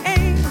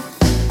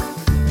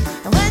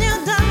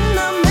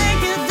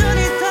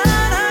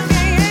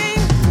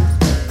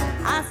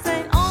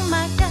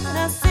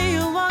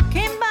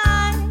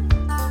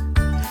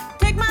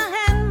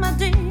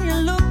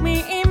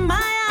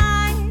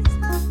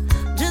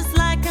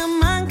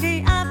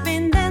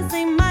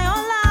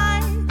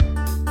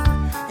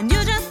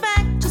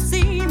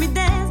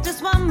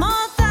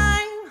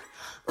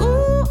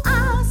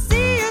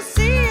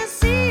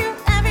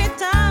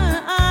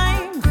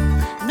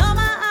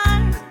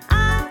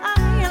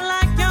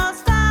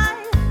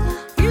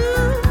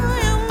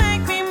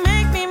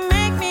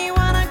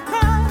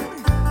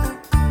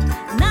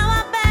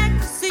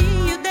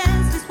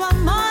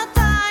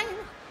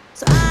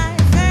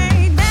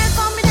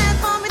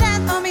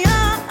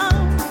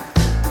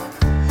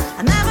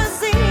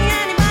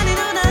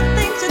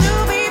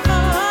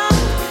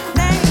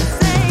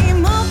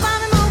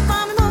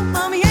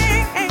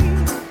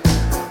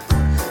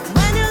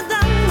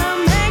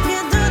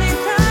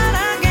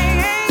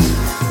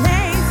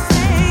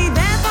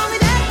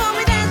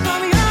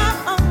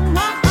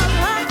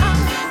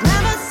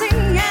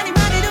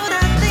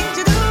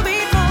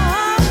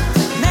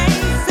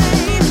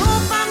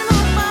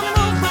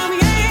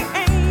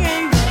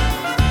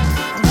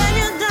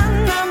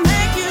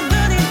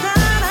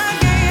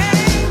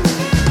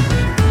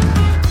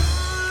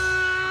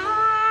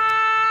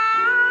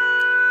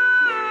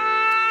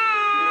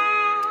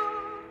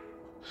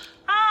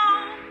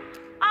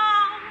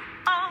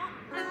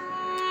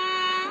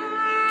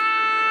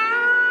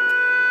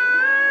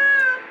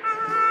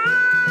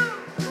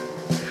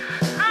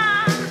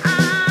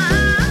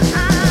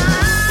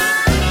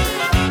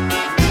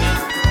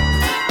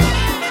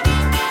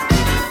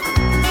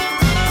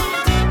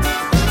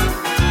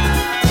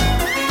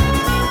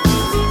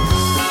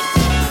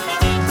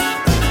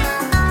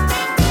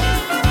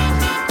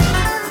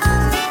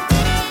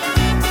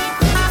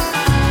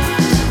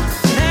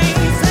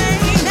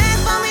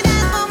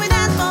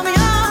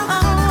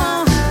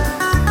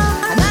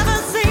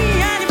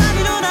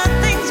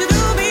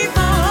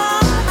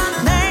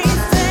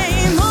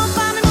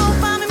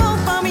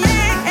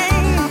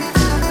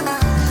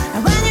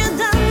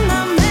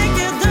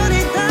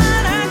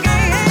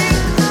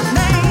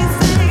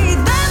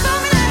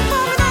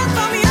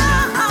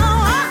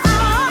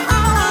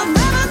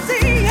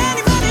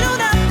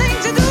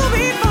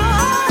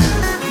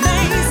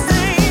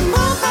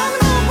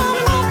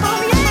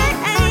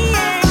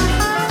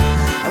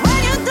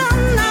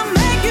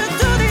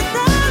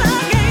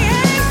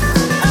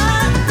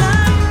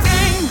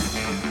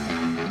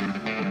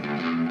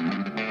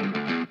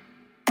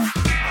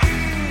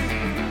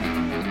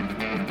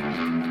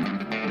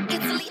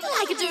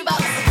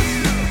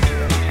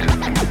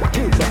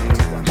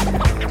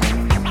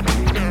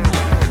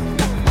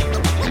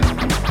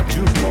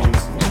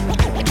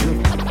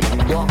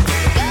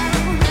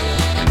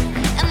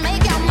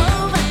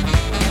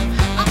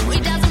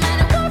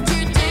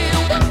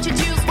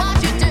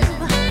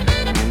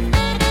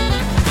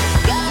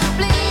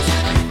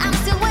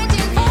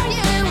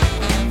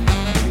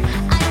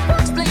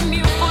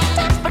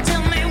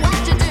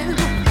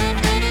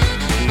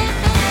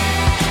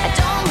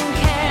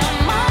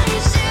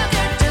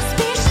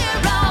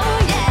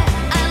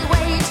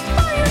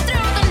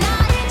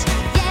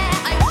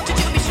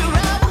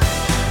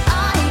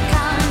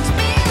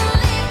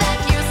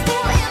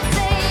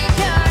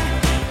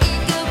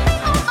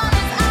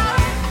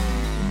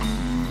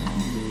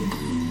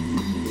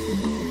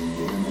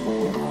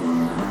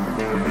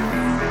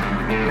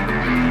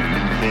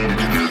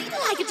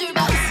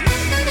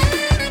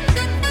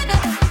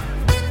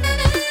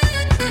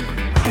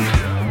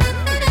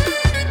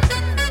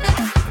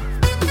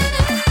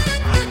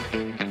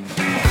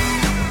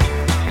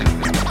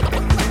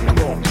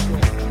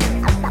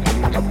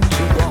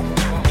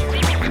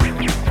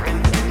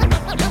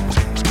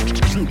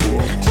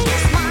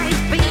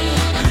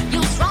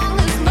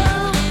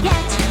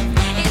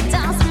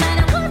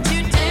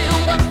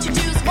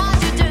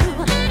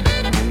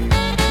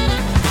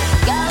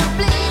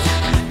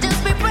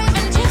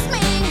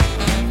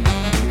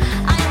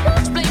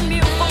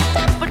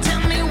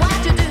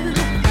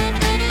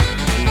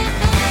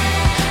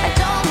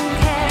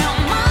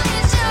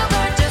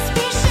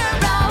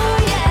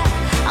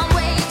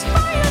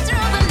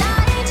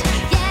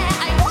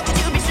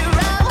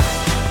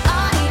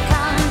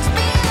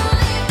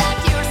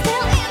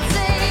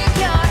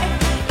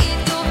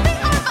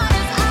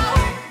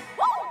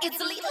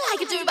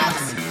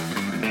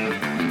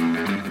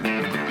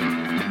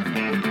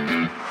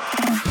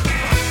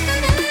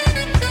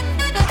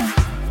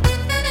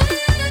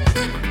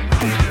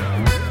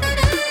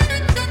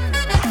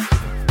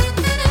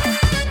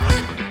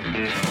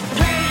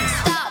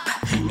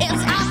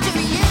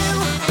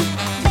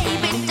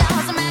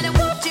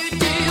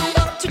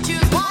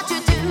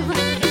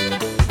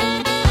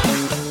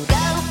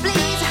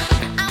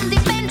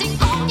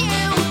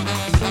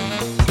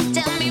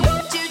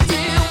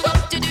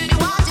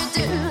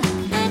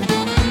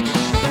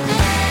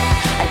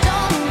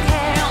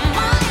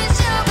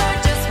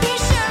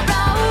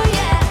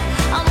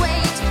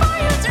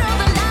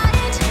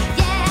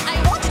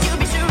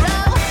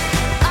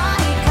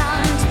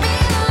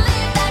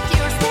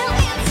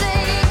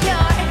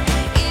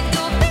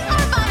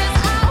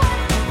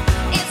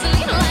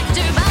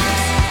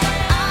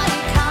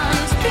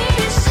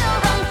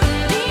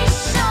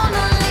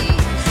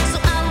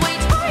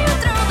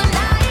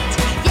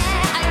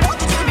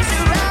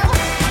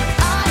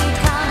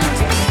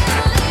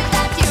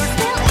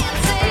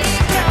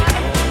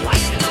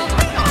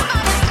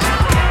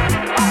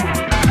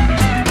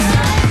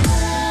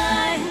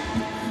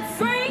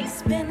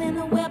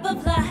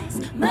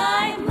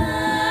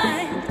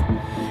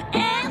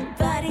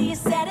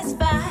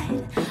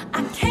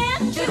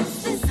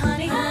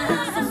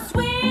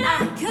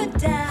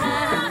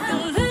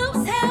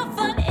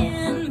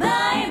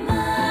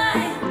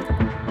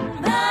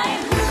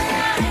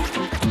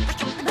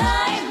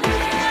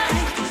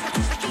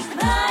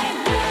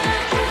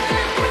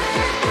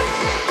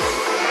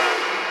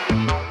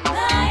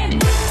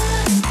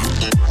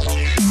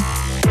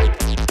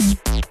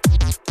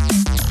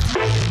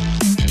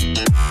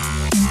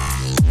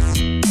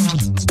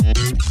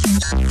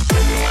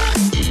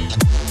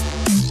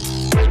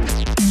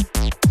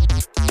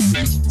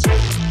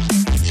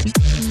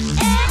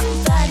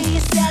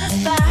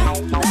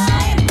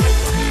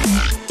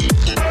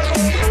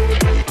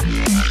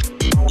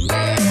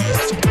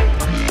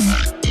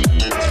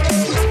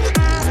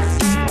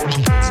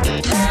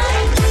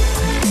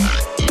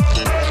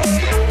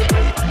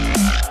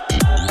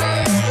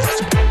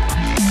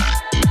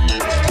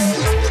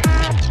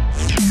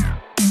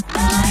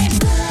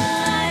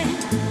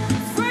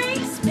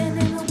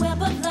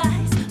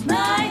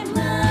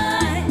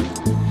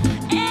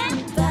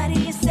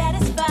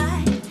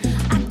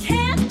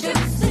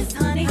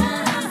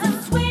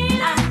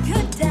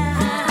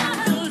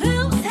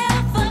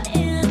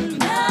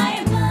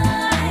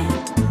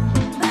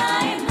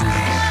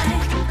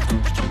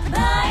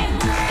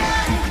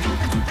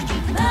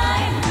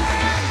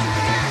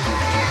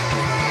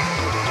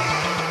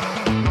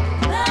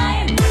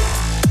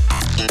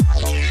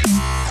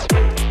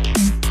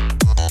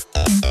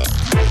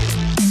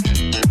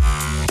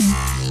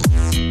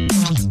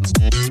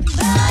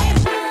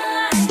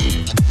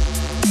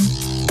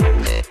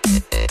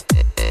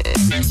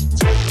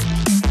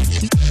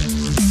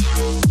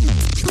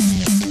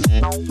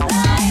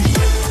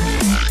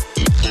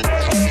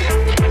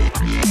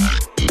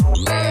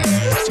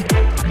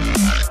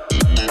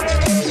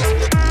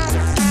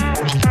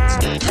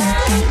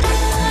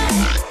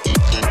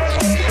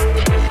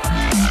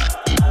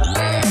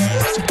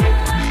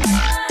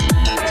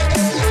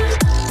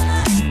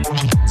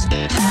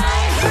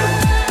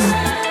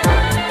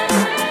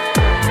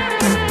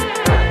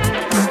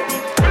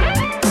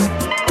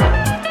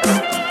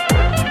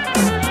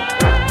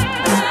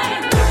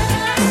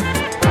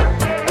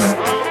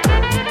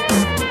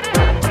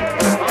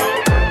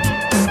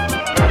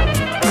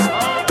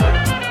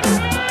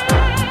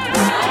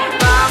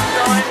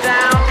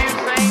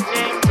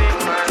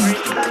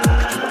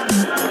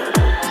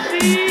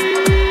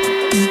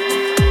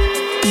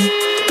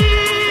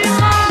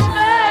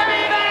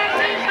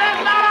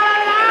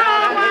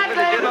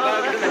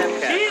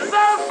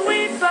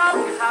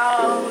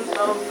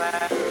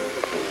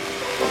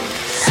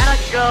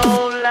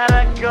let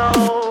her go,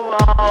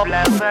 oh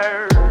bless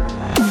her.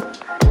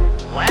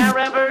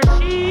 Wherever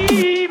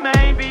she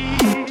may be,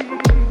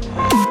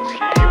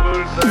 she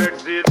will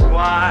search this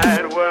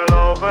wide world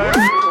over,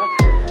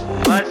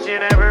 but she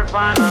never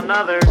find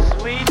another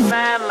sweet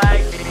man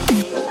like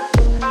me.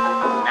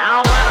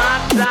 Now when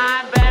I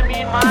die,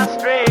 baby, in my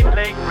straight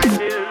leg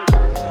bridges,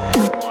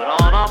 put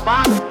on a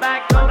box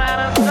back coat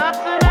and a stuff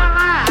to the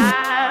high.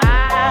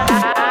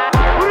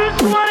 Put a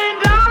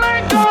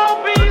 $20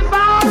 gold piece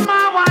on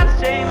my watch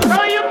chain,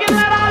 so you can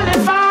let all the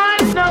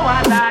boys know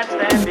I died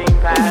standing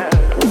pat.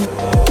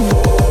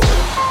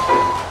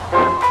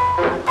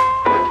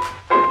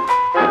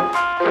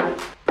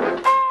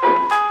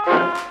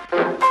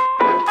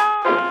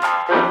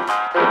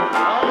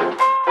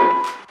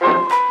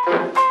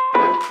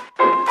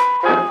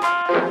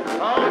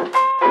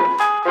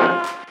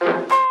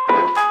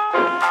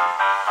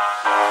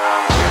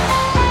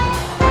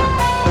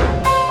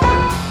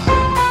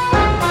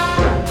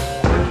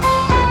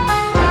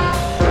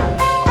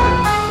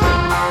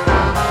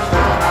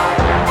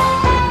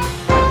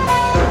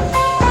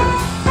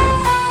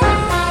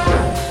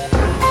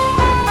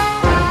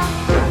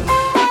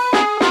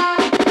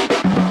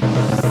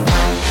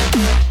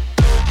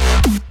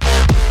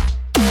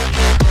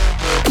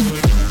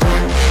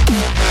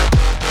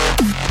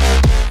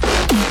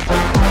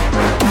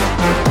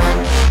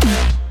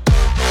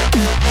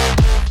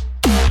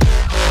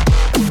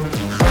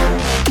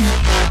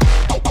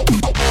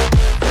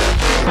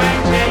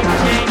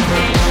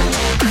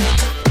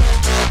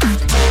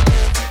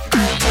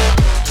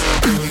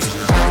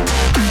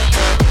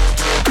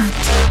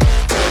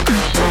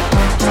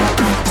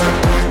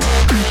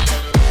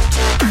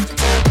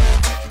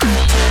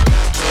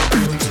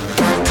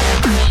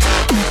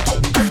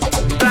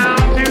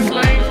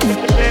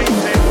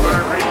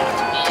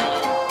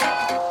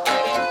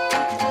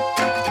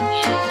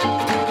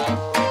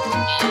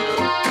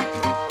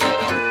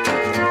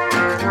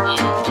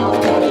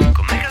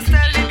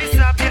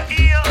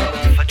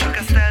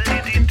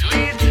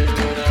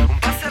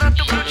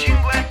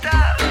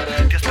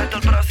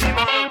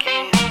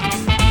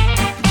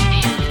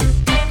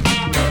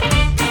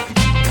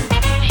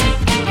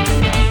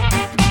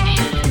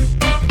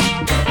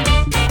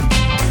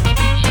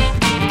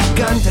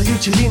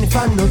 uccellini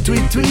fanno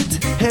tweet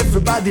tweet.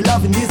 Everybody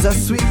loving this a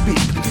sweet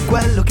beat.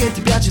 Quello che ti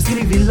piace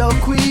scrivilo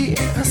qui.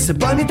 Se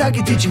poi mi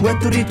tagli ti ci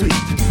metto un retweet.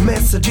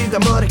 Messaggi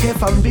d'amore che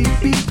fan beep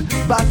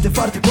beep. Batte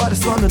forte il cuore,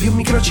 suono di un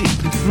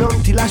microchip. Non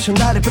ti lascio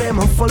andare,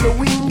 premo un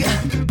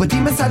following. Poi ti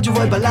messaggio,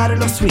 vuoi ballare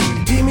lo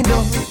swing.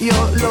 Timido,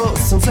 io lo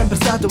son sempre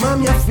stato, ma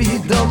mi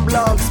affido a un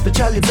blog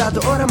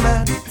specializzato. Ora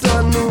metto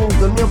a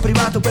nudo il mio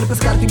privato per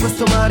pescarti in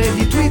questo mare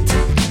di tweet.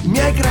 Mi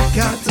hai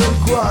craccato il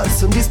cuore,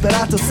 son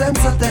disperato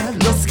senza te.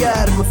 Lo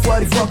schermo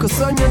fuori fuoco,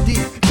 sogno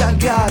di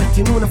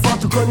taggarti in una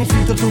foto con il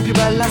filtro, tu più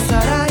bella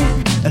sarai.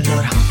 E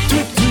allora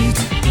tweet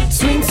tweet,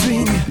 swing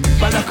swing,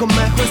 balla con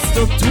me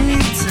questo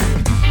tweet.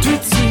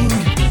 Tweet swing,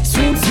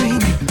 swing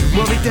swing,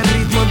 muoviti al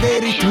ritmo dei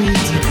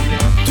retweet.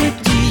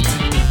 Tweet tweet,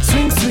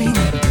 swing swing,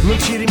 non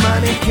ci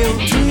rimane che un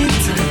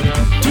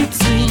tweet. Tweet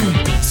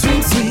swing,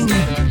 swing swing,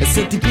 e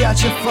se ti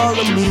piace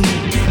follow me.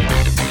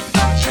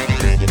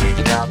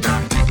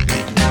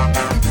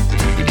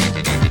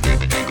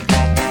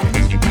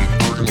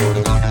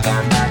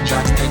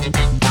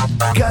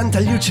 Canta,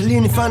 gli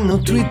uccellini fanno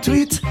tweet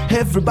tweet.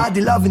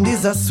 Everybody loving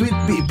this a sweet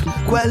beep.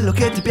 Quello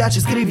che ti piace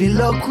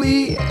scrivilo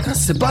qui.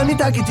 Se poi mi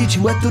tagli ti ci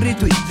metto un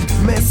retweet.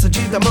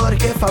 Messaggi d'amore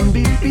che fan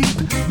beep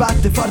beep.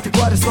 Batte forte il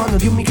cuore, suono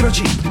di un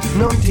microchip.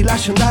 Non ti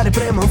lascio andare,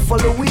 premo un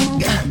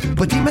following.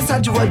 Poi ti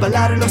messaggio, vuoi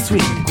ballare lo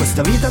swing.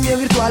 Questa vita mia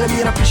virtuale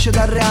mi rapisce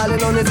dal reale.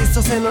 Non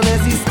esisto se non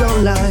esiste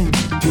online.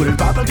 Pure il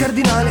papa, il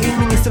cardinale, il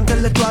ministro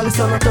intellettuale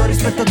sono attori,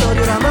 spettatori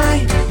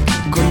oramai.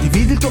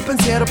 Condividi il tuo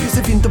pensiero, più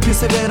sei finto più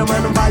sei vero, ma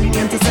non vali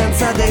niente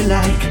senza dei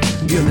like.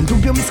 Io nel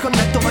dubbio mi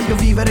sconnetto, voglio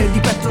vivere di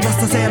petto da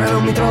stasera,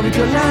 non mi trovi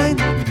più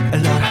online. E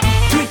allora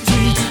tweet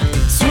tweet,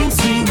 swing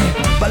swing,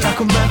 balla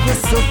con me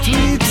questo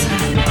tweet.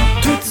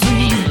 Tweet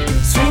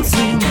swing, swing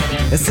swing,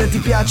 e se ti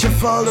piace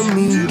follow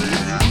me.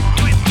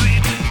 Tweet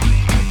tweet.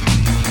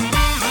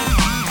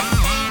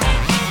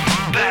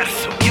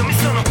 Perso, io mi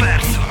sono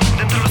perso.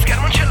 Dentro lo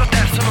schermo un cielo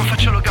terzo, non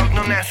faccio logout,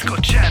 non esco.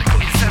 Cerco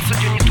il senso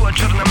di ogni tuo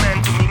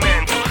aggiornamento, mi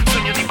mento.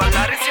 Sogno di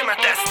ballare insieme a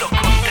te, sto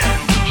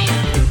contento.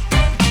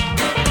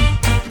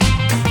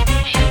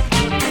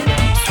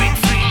 Swing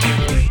swing.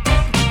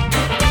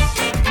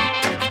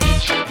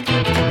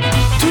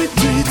 Tweet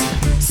tweet,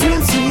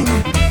 swing swing,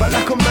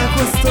 balla con me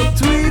questo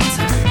tweet.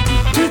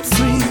 Tweet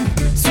swing,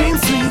 swing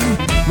swing,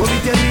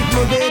 muoviti al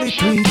ritmo dei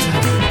retweet.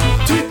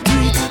 Tweet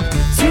tweet,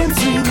 swing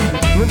swing,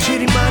 non ci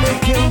rimane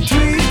che un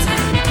tweet.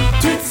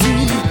 Tweet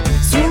swing,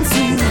 swing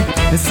swing,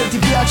 e se ti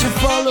piace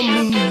follow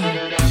me.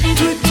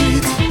 Tweet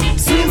tweet,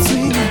 swing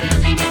swing.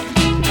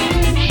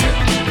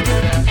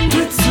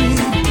 Tweet swing,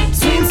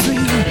 swing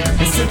swing,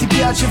 e se ti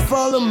piace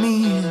follow me.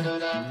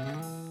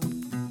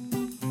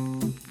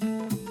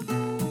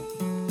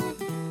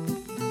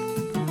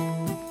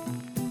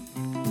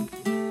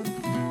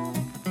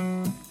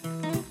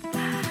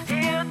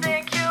 You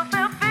think you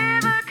feel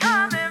fever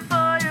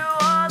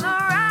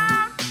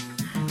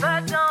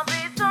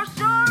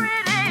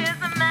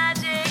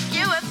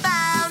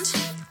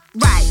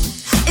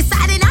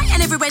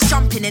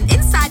saying. And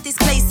inside this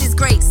place is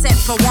great, except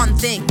for one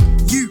thing.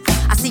 You,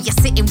 I see you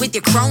sitting with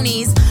your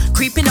cronies,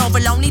 creeping over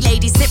lonely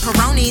ladies,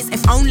 sipperonis.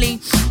 If only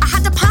I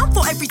had £1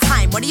 for every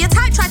time one of your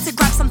type tried to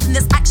grab something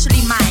that's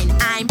actually mine.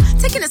 I'm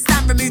taking a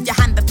stand, remove your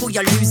hand before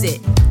you lose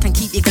it. Can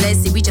keep you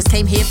glassy, we just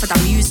came here for the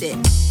music.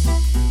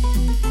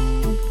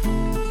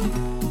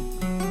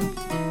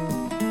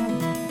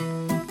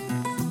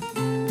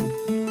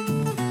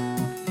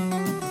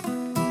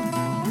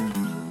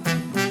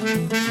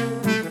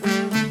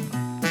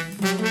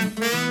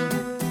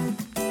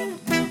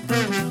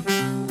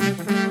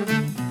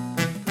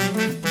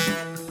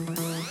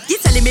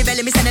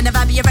 Me sending a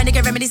vibe, you're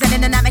renegade remedies,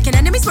 sending an making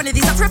enemies. One of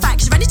these up for a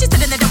fact, she's just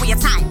stood in the door of your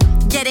time.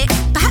 Get it?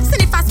 Perhaps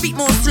then if I speak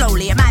more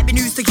slowly, it might be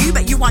news to you,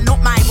 but you are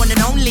not my one and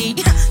only.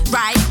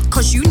 Right?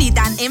 Cause you need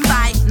an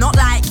invite, not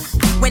like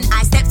when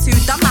I step to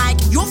the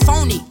mic, you're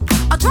phony.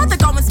 I'd rather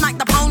go and smack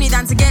the pony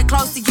than to get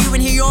close to you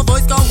and hear your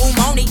voice go all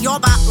moany. You're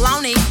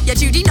baloney. Yeah,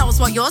 Judy knows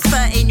what you're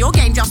spurting. Your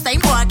game just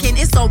ain't working.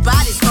 It's so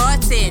bad, it's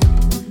hurting.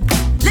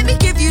 Let me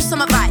give you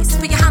some advice.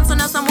 Put your hands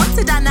on us and once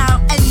I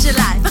now end your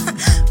life.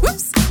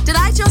 Whoops, did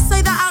I just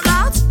say that out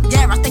loud?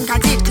 Yeah, I think I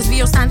did, cause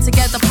we all stand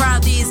together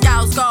proud. These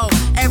gals go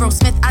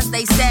Aerosmith as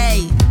they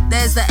say.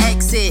 There's the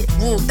exit,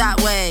 walk that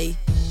way.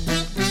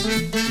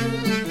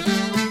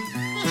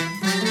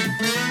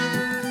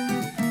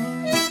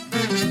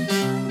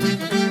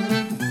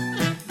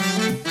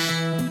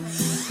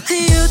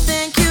 You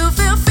think you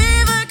feel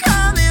fever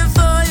coming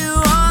for you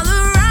all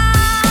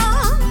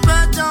around,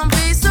 but don't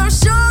be so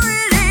sure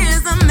it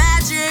is the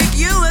magic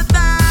you have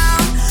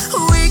found.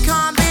 We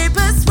can't be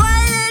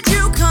persuaded,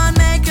 you can't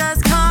make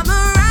us come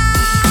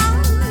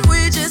around.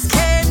 We just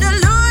came to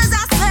lose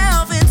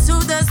ourselves into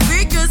the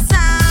speaker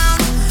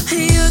sound.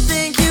 You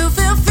think you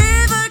feel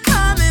fever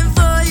coming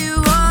for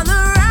you all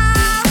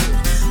around,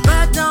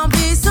 but don't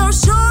be so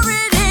sure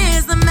it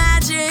is the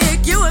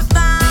magic you have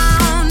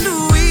found.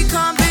 We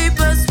can't be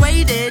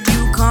persuaded,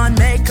 you can't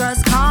make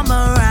us come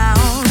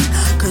around,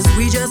 cause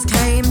we just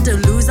came to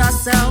lose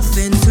ourselves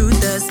into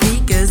the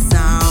speaker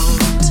sound.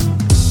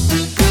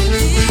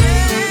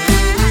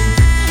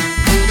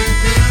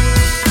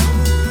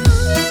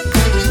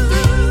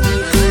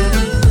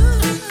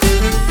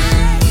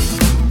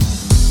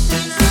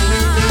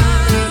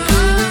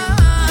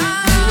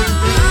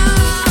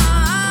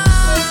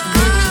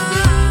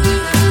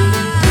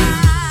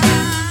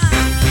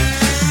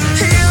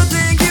 You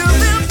think you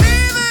feel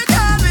fever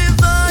coming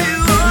for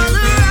you all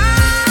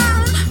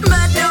around,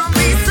 but don't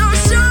be so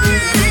sure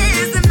it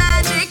is the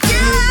magic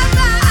you have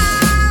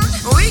found.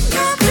 We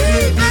can't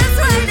be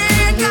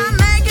persuaded, can't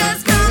make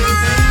us come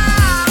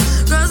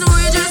around, cause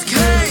we just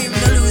came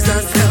to lose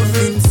ourselves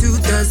into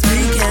the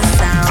speaker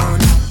sound.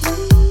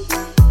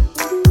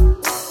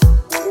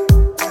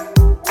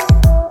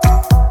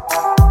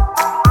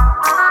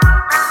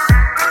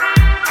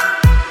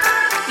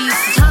 We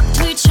used to talk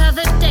to each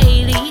other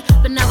daily,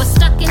 but now we're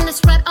stuck in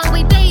this rut, are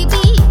we,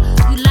 baby?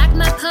 You like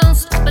my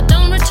post, but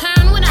don't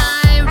return when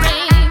I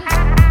ring.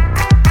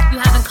 You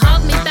haven't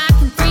called me back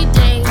in 3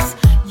 days.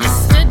 You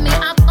stood me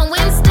up on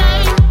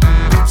Wednesday.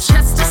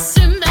 Just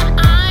assume that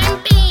I'm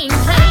being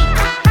played.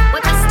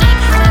 What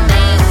mistake have I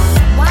made?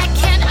 Why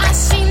can't I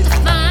seem to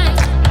find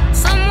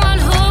someone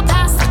who'll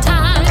pass the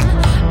time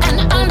and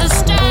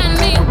understand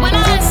me when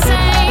I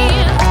say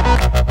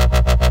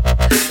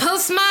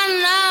post my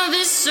love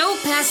is so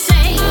passe.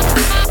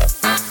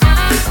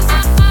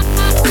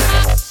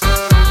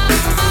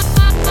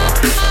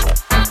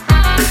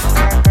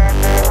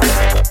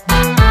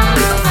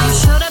 You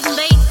showed up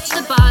late to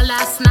the bar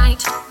last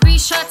night. 3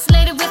 shots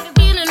later with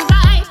feeling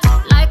right.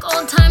 Like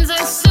old times, I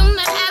assume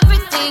that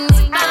everything's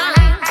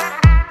fine.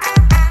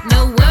 No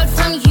word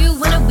from you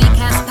when a week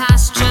has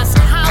passed. Just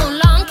how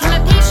long can my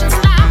patience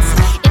last?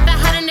 If I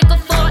had a nickel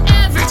for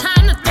every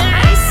time that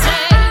they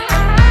say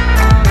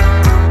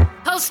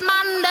post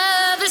my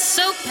love is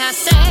so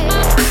passe.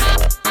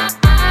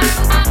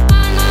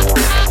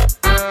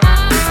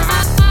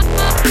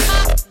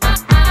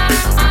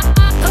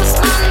 Post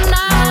my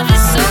love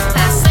is so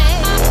passe.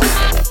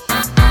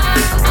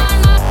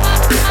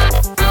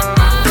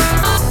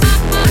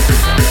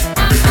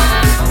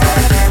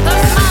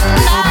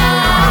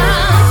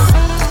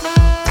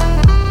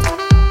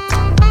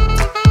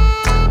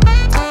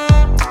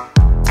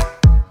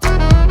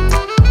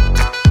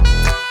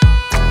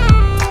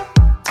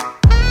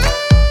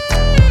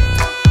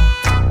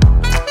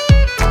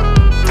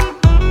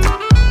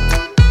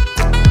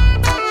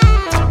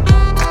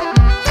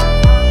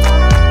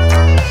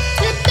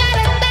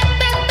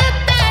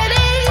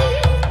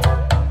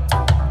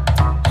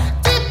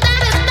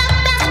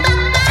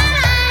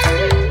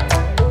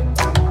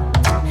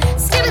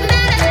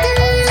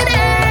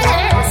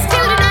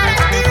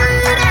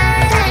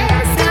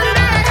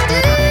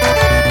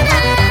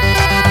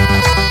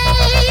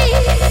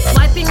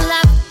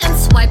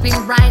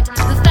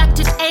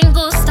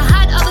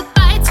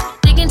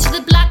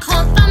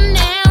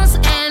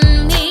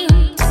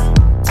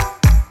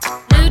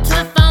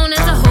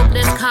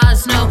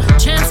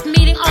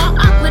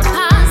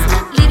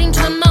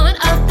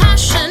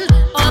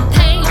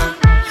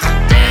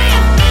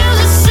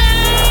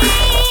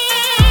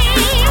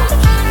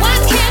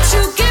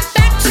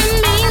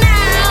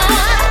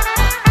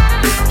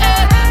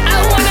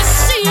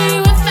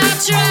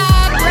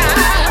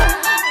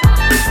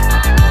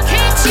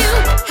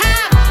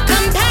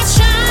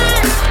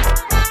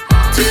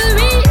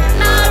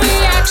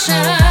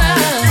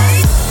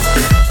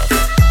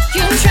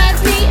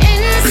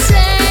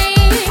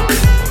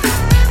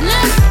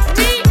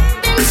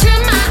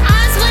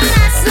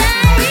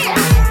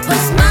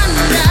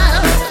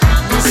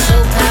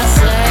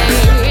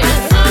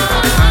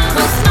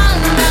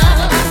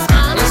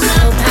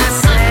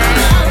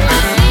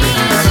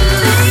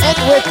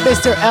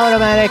 Mr.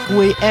 Automatic,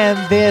 we end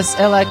this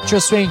Electro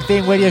Swing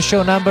Thing Radio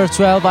Show number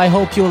 12. I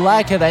hope you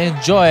like it. I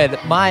enjoyed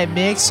my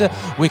mix.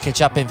 We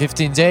catch up in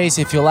 15 days.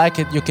 If you like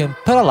it, you can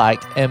put a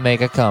like and make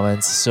a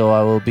comment. So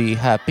I will be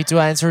happy to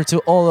answer to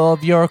all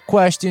of your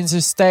questions.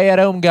 Stay at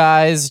home,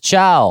 guys.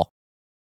 Ciao.